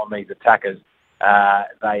fire on these attackers,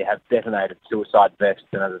 they have detonated suicide vests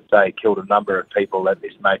and, as I say, killed a number of people at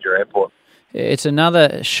this major airport. It's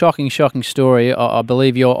another shocking story. I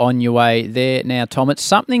believe you're on your way there now, Tom. It's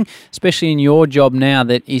something, especially in your job now,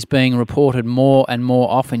 that is being reported more and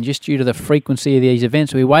more often just due to the frequency of these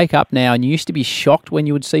events. We wake up now and you used to be shocked when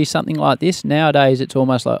you would see something like this. Nowadays, it's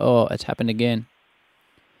almost like, oh, it's happened again.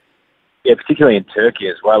 Yeah, particularly in Turkey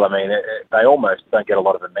as well. I mean, they almost don't get a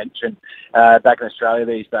lot of a mention. Back in Australia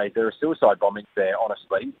these days, there are suicide bombings there,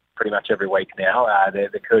 honestly, pretty much every week now.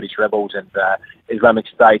 The Kurdish rebels and Islamic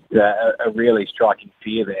State are really striking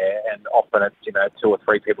fear there, and often it's 2 or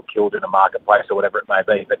 3 people killed in a marketplace or whatever it may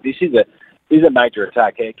be. But this is a major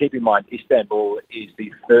attack. Keep in mind, Istanbul is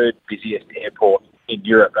the 3rd busiest airport in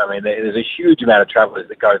Europe. I mean, there's a huge amount of travellers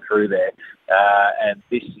that go through there, and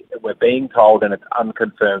this, we're being told, and it's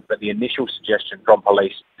unconfirmed, but the initial suggestion from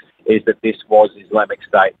police is that this was Islamic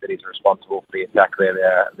State that is responsible for the attack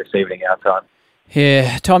there this evening, our time.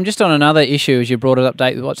 Yeah, Tom, just on another issue, as you brought it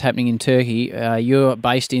update with what's happening in Turkey, you're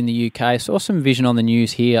based in the UK. Saw some vision on the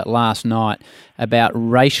news here last night about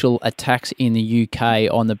racial attacks in the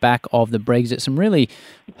UK on the back of the Brexit. Some really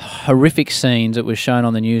horrific scenes that were shown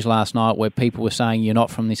on the news last night where people were saying, you're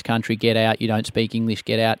not from this country, get out, you don't speak English,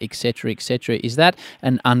 get out, etc., etc. Is that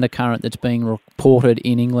an undercurrent that's being reported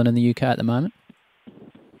in England and the UK at the moment?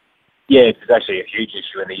 Yeah, it's actually a huge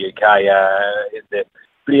issue in the UK. The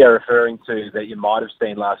video referring to that you might have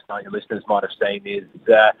seen last night, your listeners might have seen,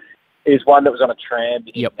 is one that was on a tram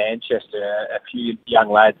in Manchester. A few young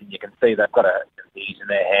lads, and you can see they've got keys in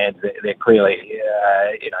their hands. They're clearly,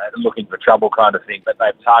 looking for trouble kind of thing. But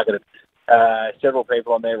they've targeted several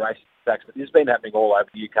people on their racist attacks. But this has been happening all over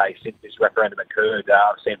the UK since this referendum occurred.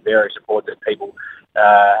 I've seen various reports of people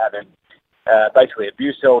having basically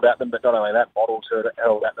abuse hurled at them, but not only that, bottles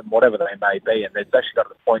hurled at them, whatever they may be. And it's actually got to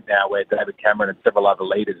the point now where David Cameron and several other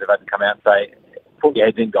leaders have had to come out and say, put your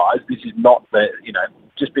heads in, guys. This is not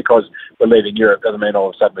just because we're leaving Europe doesn't mean all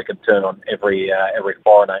of a sudden we can turn on every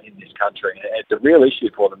foreigner in this country. It's a real issue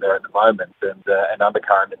for them there at the moment, and an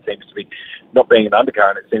undercurrent that seems to be not being an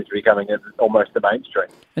undercurrent. It seems to be becoming almost the mainstream.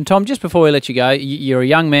 And Tom, just before we let you go, you're a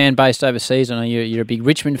young man based overseas. I know you're a big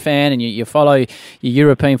Richmond fan, and you follow your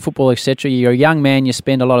European football, etc. You're a young man. You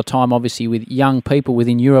spend a lot of time, obviously, with young people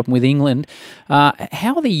within Europe and with England.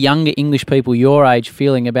 How are the younger English people your age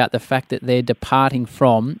feeling about the fact that they're departing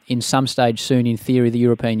from, in some stage soon, in theory, the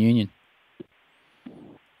European Union?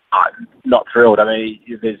 I'm not thrilled. I mean,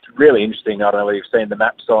 it's really interesting. I don't know whether you've seen the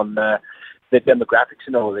maps on the demographics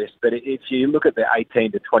and all of this, but if you look at the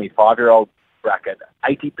 18 to 25-year-old bracket,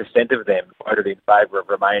 80% of them voted in favour of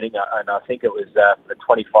remaining, and I think it was the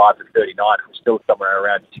 25 to 39, it was still somewhere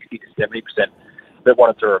around 60 to 70% that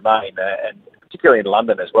wanted to remain, and particularly in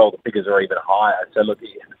London as well, the figures are even higher. So look,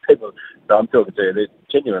 people that I'm talking to, they're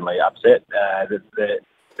genuinely upset that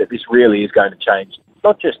this really is going to change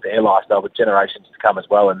not just their lifestyle, but generations to come as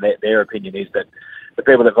well, and their opinion is that the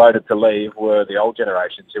people that voted to leave were the old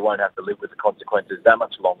generations who won't have to live with the consequences that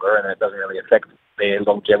much longer, and it doesn't really affect their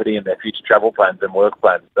longevity and their future travel plans and work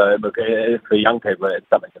plans. So, look, for young people, it's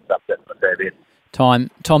something that's upsetting a fair bit. Tom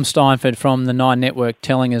Steinfort from the Nine Network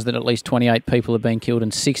telling us that at least 28 people have been killed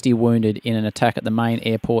and 60 wounded in an attack at the main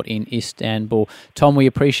airport in Istanbul. Tom, we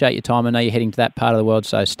appreciate your time. I know you're heading to that part of the world,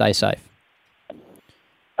 so stay safe.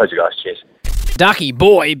 Pleasure, guys. Cheers. Ducky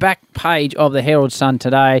boy, back page of the Herald Sun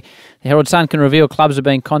today. The Herald Sun can reveal clubs have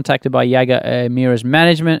been contacted by Jaegar Mira's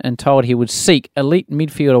management and told he would seek elite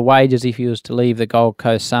midfielder wages if he was to leave the Gold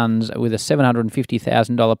Coast Suns with a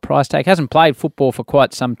 $750,000 price tag. Hasn't played football for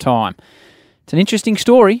quite some time. It's an interesting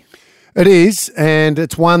story. It is, and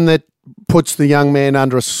it's one that puts the young man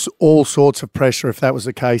under all sorts of pressure if that was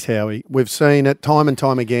the case, Howie. We've seen it time and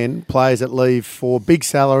time again, players that leave for big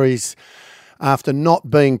salaries after not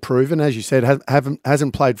being proven, as you said,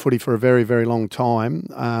 hasn't played footy for a very, very long time.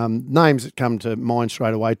 Names that come to mind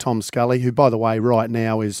straight away, Tom Scully, who, by the way, right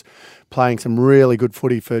now is playing some really good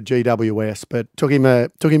footy for GWS, but took him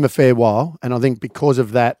a fair while, and I think because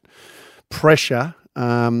of that pressure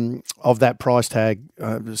of that price tag,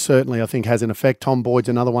 certainly I think has an effect. Tom Boyd's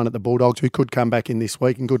another one at the Bulldogs who could come back in this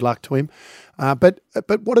week, and good luck to him. But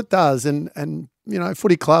what it does, and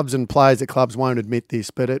footy clubs and players at clubs won't admit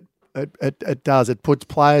this, but it does. It puts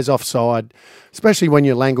players offside, especially when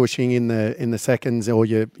you're languishing in the seconds, or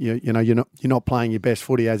you're not playing your best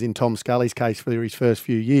footy, as in Tom Scully's case for his first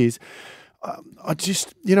few years. I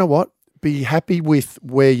just, be happy with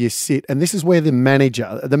where you sit, and this is where the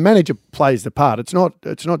manager plays the part. It's not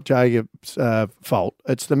Jaegar's fault.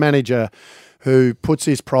 It's the manager who puts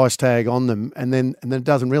his price tag on them, and then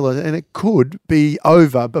doesn't realise it, and it could be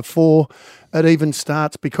over before it even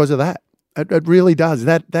starts because of that. It really does.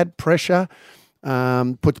 That pressure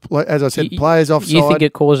puts, as I said, players offside. You think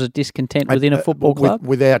it causes discontent within a football club?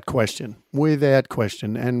 Without question.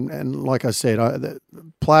 And like I said,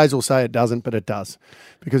 players will say it doesn't, but it does,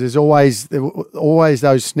 because there were always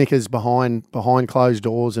those snickers behind closed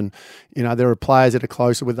doors, and there are players that are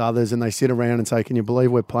closer with others, and they sit around and say, "Can you believe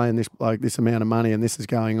we're paying this amount of money and this is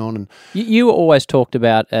going on?" And you were always talked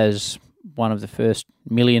about as one of the first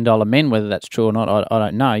 $1 million men. Whether that's true or not, I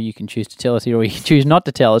don't know. You can choose to tell us here, or you can choose not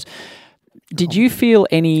to tell us. Did you feel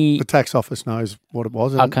any... The tax office knows what it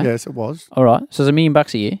was. Okay. Yes, it was. All right. So it's $1 million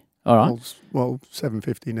a year. All right. Well,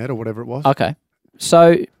 $750 net or whatever it was. Okay.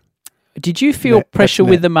 So did you feel pressure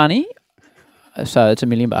with the money? So it's $1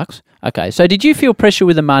 million. Okay. So did you feel pressure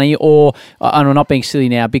with the money, or, and I'm not being silly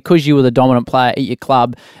now, because you were the dominant player at your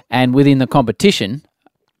club and within the competition,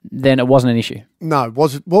 then it wasn't an issue? No, it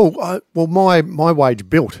wasn't. Well, my wage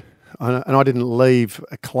built. And I didn't leave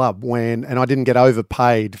a club and I didn't get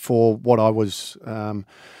overpaid for what I was,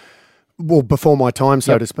 before my time,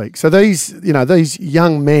 so to speak. So these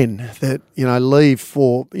young men that, leave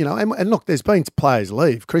for, and look, there's been players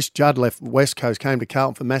leave. Chris Judd left West Coast, came to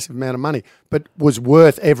Carlton for a massive amount of money, but was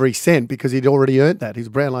worth every cent because he'd already earned that. He's a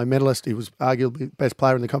Brownlow medalist. He was arguably the best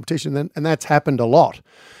player in the competition, and that's happened a lot.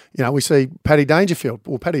 We see Paddy Dangerfield.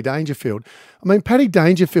 Paddy Dangerfield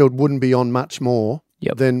wouldn't be on much more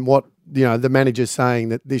than what the manager's saying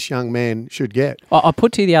that this young man should get. I'll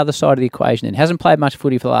put to you the other side of the equation then. Hasn't played much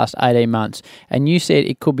footy for the last 18 months, and you said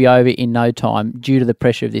it could be over in no time due to the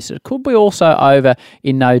pressure of this. It could be also over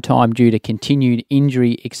in no time due to continued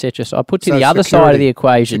injury, etc. So I put to the other side of the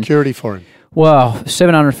equation. Security for him. Well,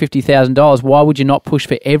 $750,000, why would you not push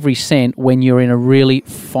for every cent when you're in a really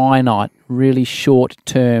finite, really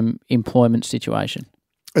short-term employment situation?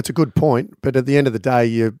 It's a good point, but at the end of the day,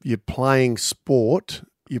 you're playing sport.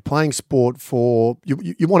 You're playing sport for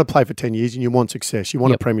you want to play for 10 years and you want success. You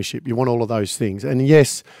want a premiership. You want all of those things. And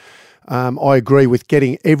yes, I agree with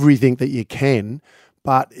getting everything that you can.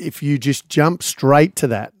 But if you just jump straight to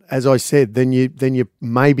that, as I said, then you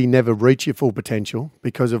maybe never reach your full potential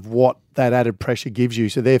because of what that added pressure gives you.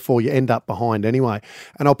 So therefore, you end up behind anyway.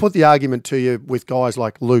 And I'll put the argument to you with guys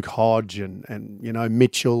like Luke Hodge and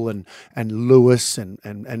Mitchell and Lewis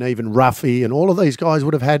and even Ruffy, and all of these guys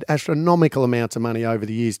would have had astronomical amounts of money over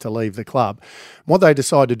the years to leave the club. What they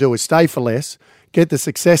decide to do is stay for less, get the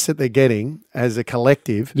success that they're getting as a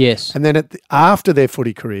collective. Yes. And then after their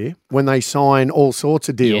footy career, when they sign all sorts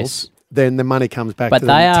of deals, then the money comes back to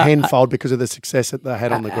them tenfold because of the success that they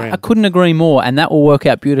had on the ground. I couldn't agree more, and that will work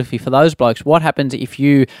out beautifully for those blokes. What happens if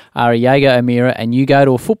you are a Jaegar O'Meara and you go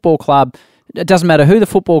to a football club? It doesn't matter who the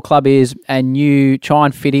football club is, and you try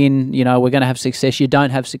and fit in, we're going to have success. You don't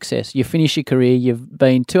have success. You finish your career, you've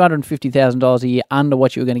been $250,000 a year under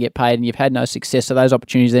what you were going to get paid, and you've had no success, so those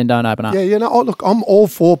opportunities then don't open up. Look, I'm all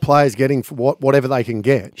for players getting whatever they can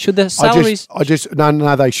get. Should the salaries...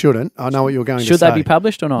 No, they shouldn't. I know what you're going to say. Should they be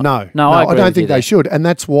published or not? No, I don't think they should, and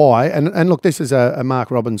that's why, and look, this is a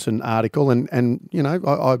Mark Robinson article, and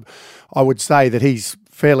I would say that he's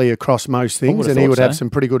fairly across most things, and he would have some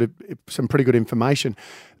pretty good information.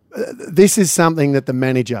 This is something that the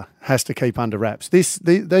manager has to keep under wraps.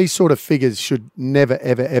 These sort of figures should never,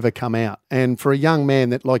 ever, ever come out. And for a young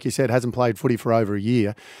man that, like you said, hasn't played footy for over a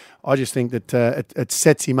year, I just think that it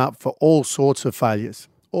sets him up for all sorts of failures.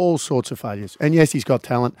 All sorts of failures. And yes, he's got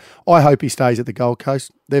talent. I hope he stays at the Gold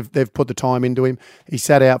Coast. They've put the time into him. He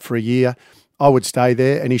sat out for a year. I would stay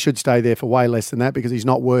there, and he should stay there for way less than that because he's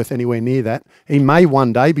not worth anywhere near that. He may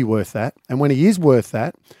one day be worth that, and when he is worth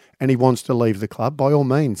that, and he wants to leave the club, by all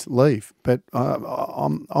means, leave. But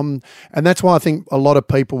and that's why I think a lot of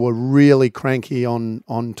people were really cranky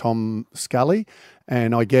on Tom Scully.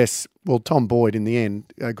 And I guess, well, Tom Boyd in the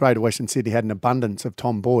end, Greater Western Sydney had an abundance of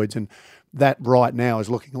Tom Boyds, and that right now is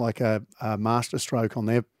looking like a masterstroke on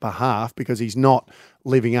their behalf because he's not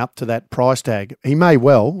living up to that price tag. He may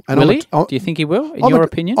well. And really? Do you think he will, in your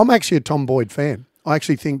opinion? I'm actually a Tom Boyd fan. I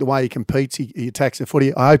actually think the way he competes, he attacks the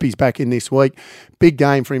footy. I hope he's back in this week. Big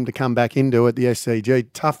game for him to come back into at the SCG.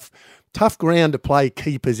 Tough ground to play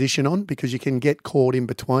key position on because you can get caught in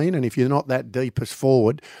between, and if you're not that deepest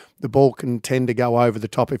forward, the ball can tend to go over the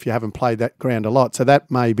top if you haven't played that ground a lot. So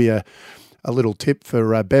that may be a little tip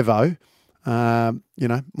for Bevo.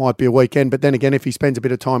 Might be a weekend, but then again, if he spends a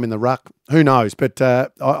bit of time in the ruck, who knows? But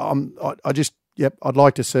I'd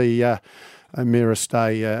like to see O'Meara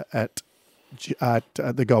stay at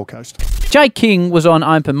the Gold Coast. Jay King was on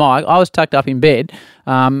Open Mic. I was tucked up in bed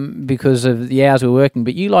because of the hours we were working,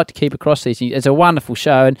 but you like to keep across these things. It's a wonderful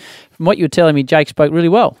show, and from what you were telling me, Jake spoke really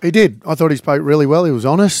well. He did. I thought he spoke really well. He was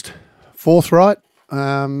honest, forthright.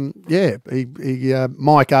 Mike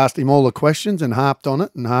asked him all the questions and harped on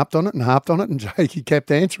it, and Jake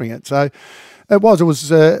kept answering it. So it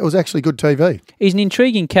was actually good TV. He's an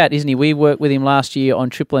intriguing cat, isn't he? We worked with him last year on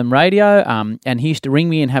Triple M Radio, and he used to ring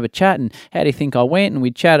me and have a chat, and how do you think I went? And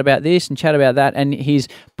we'd chat about this and chat about that, and his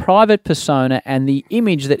private persona and the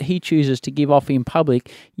image that he chooses to give off in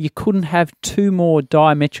public, you couldn't have two more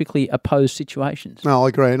diametrically opposed situations. No, I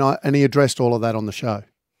agree, and he addressed all of that on the show.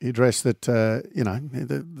 He addressed that,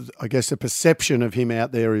 I guess the perception of him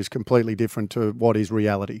out there is completely different to what is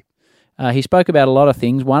reality. He spoke about a lot of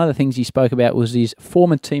things. One of the things he spoke about was his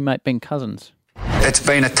former teammate, Ben Cousins. It's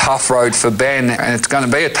been a tough road for Ben, and it's going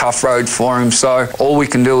to be a tough road for him. So all we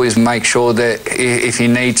can do is make sure that if he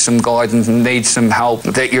needs some guidance, needs some help,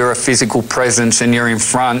 that you're a physical presence and you're in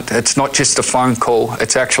front. It's not just a phone call.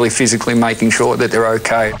 It's actually physically making sure that they're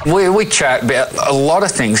okay. We chat about a lot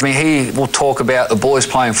of things. I mean, he will talk about the boys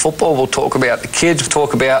playing football. We'll talk about the kids. We'll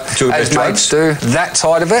talk about, as mates do, that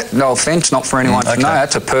side of it. No offence, not for anyone to know.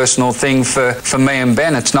 That's a personal thing for me and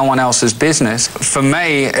Ben. It's no one else's business. For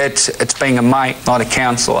me, it's being a mate, not a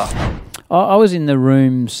counsellor. I was in the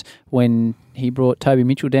rooms when he brought Toby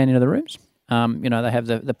Mitchell down into the rooms. They have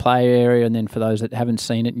the play area, and then for those that haven't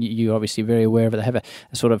seen it, you're obviously very aware of it, they have a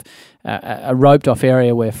sort of a roped-off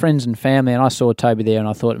area where friends and family, and I saw Toby there and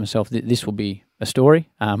I thought to myself, this will be a story.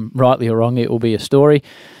 Rightly or wrongly, it will be a story.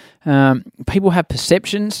 People have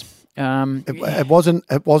perceptions. It wasn't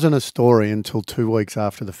a story until 2 weeks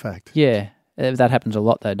after the fact. Yeah, that happens a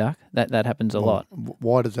lot though, Duck. That happens a lot.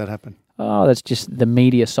 Why does that happen? Oh, that's just the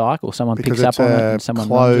media cycle. Someone picks up on it and someone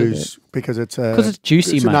runs with it. Because it's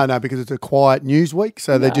juicy, mate. No, because it's a quiet news week.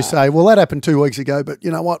 So they just say, well, that happened 2 weeks ago, but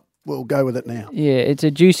you know what? We'll go with it now. Yeah, it's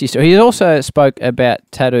a juicy story. He also spoke about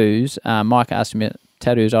tattoos. Mike asked him about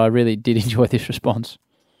tattoos. I really did enjoy this response.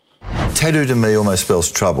 Tattoo to me almost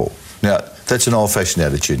spells trouble. Now, that's an old-fashioned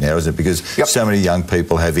attitude now, isn't it? Because so many young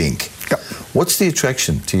people have ink. Yep. What's the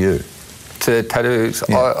attraction to you? To tattoos,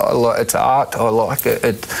 yeah. It's art. I like it.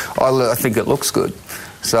 I think it looks good.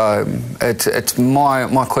 So it's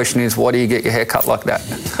my question is, why do you get your hair cut like that?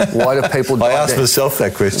 Why do people? I asked myself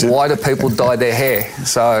that question. Why do people dye their hair?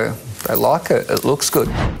 So they like it. It looks good.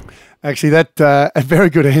 Actually, that a very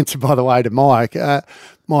good answer, by the way, to Mike.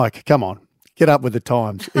 Mike, come on. Get up with the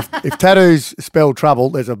times. If tattoos spell trouble,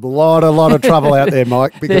 there's a lot of trouble out there,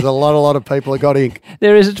 Mike, because a lot of people have got ink.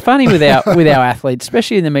 There is. It's funny with our athletes,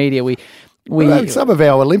 especially in the media. Some of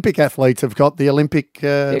our Olympic athletes have got the Olympic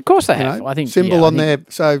of course they have. I think symbol on there.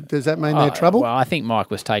 So does that mean they're trouble? Well, I think Mike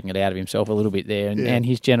was taking it out of himself a little bit there, and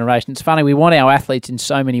his generation. It's funny. We want our athletes in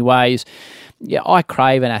so many ways. Yeah, I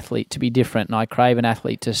crave an athlete to be different, and I crave an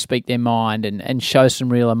athlete to speak their mind and show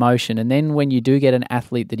some real emotion. And then when you do get an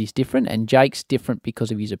athlete that is different, and Jake's different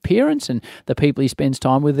because of his appearance and the people he spends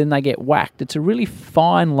time with, then they get whacked. It's a really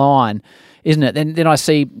fine line, isn't it? Then I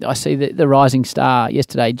see the rising star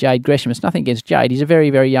yesterday, Jade Gresham. It's nothing against Jade. He's a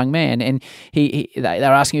very, very young man, and they were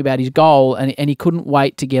asking about his goal, and he couldn't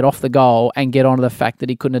wait to get off the goal and get onto the fact that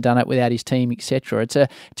he couldn't have done it without his team, etc. It's a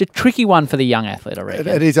tricky one for the young athlete, I reckon.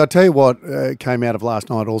 It is. I'll tell you what came out of last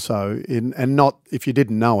night also, and not if you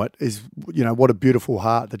didn't know it, is what a beautiful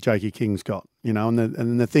heart that Jakey King's got.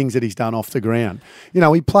 And the things that he's done off the ground.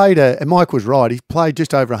 He played and Mike was right. He played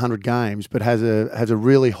just over 100 games, but has a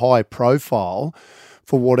really high profile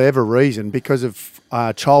for whatever reason because of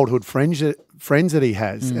childhood friends that he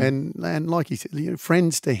has, and like he said,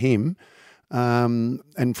 friends to him,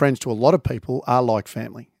 and friends to a lot of people are like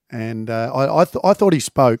family. And I thought he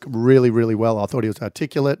spoke really, really well. I thought he was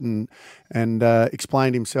articulate and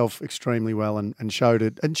explained himself extremely well and showed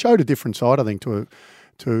a different side, I think,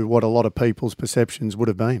 to what a lot of people's perceptions would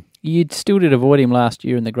have been. You still did avoid him last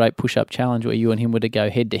year in the Great Push-Up Challenge where you and him were to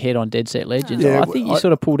go head-to-head on Dead Set Legends. I think you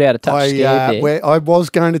sort of pulled out a tough scare there. Where I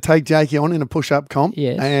was going to take Jakey on in a push-up comp,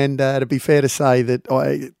 yes. And to be fair to say that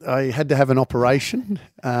I had to have an operation,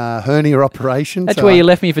 hernia operation. That's where you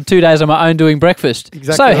left me for 2 days on my own doing breakfast.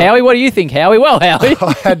 Exactly. So, right. Howie, what do you think, Howie? Well, Howie.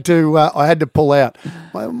 I had to pull out.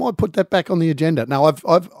 I might put that back on the agenda. Now,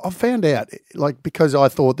 I've found out, like, because I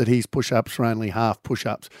thought that his push-ups were only half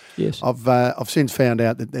push-ups. Yes. I've since found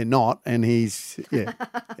out that they're not, and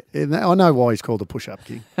I know why he's called the push-up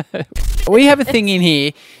king. We have a thing in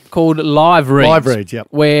here called Live Reads. Live Reads, yep.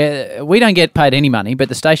 Where we don't get paid any money, but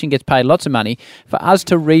the station gets paid lots of money for us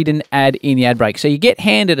to read an ad in the ad break. So you get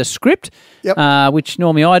handed a script, yep. Which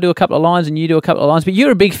normally I do a couple of lines and you do a couple of lines, but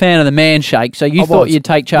you're a big fan of the man shake, so you thought you'd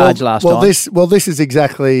take charge last time. This is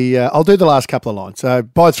exactly, I'll do the last couple of lines. So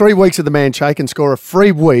buy 3 weeks of the man shake and score a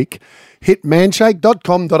free week. Hit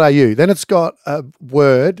manshake.com.au. Then it's got a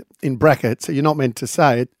word in brackets, so you're not meant to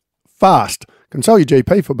say it. Fast. Consult your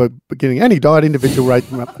GP for beginning any diet individual rate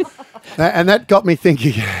them up. And that got me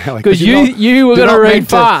thinking. Because you were going to read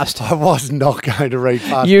fast. I was not going to read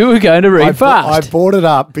fast. You were going to read fast. I brought it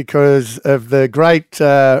up because of the great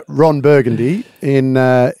Ron Burgundy in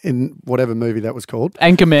whatever movie that was called.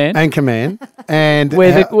 Anchorman. And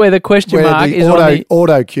where the question mark is on the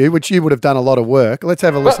auto cue, which you would have done a lot of work. Let's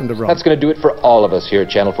have a listen to Ron. That's going to do it for all of us here at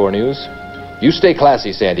Channel 4 News. You stay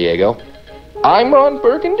classy, San Diego. I'm Ron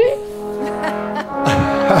Burgundy.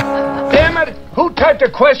 Damn it! Who typed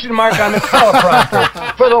a question mark on the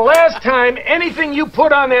teleprompter? For the last time, anything you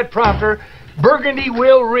put on that prompter, Burgundy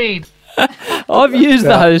will read. I've used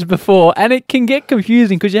those before, and it can get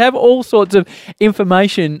confusing because you have all sorts of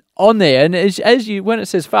information on there, and when it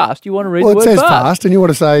says fast, you want to read the word fast. Well, it says fast, and you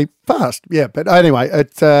want to say fast. Yeah, but anyway,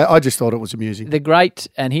 I just thought it was amusing.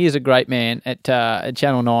 And he is a great man at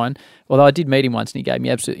Channel 9, although I did meet him once and he gave me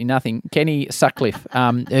absolutely nothing, Kenny Sutcliffe,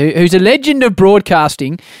 who's a legend of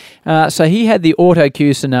broadcasting. So he had the auto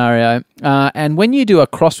cue scenario, and when you do a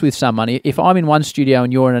cross with someone, if I'm in one studio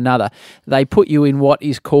and you're in another, they put you in what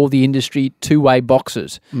is called the industry two-way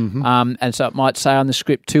boxes. Mm-hmm. And so it might say on the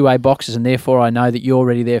script two-way boxes, and therefore I know that you're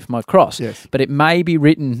already there for my cross. Yes. But it may be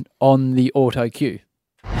written on the auto cue.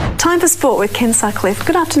 Time for sport with Ken Sutcliffe.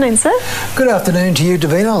 Good afternoon, sir. Good afternoon to you,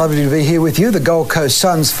 Davina. Lovely to be here with you. The Gold Coast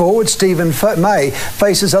Suns forward Stephen May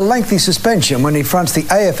faces a lengthy suspension when he fronts the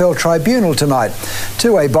AFL tribunal tonight.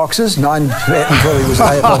 Two-way boxes, 9 until he was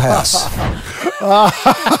AFL House.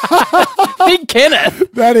 Big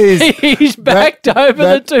Kenneth. That is. He's backed over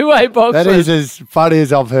the two-way boxes. That is as funny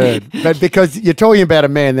as I've heard. But because you're talking about a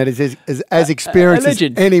man that is as experienced as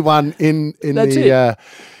anyone in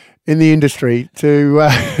the industry to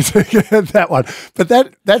get that one. But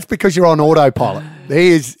that's because you're on autopilot. He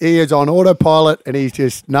is on autopilot, and he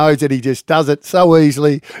just knows that he just does it so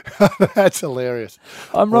easily. That's hilarious.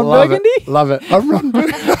 I'm Ron Burgundy. Love it. I'm Ron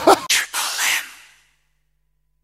Burgundy.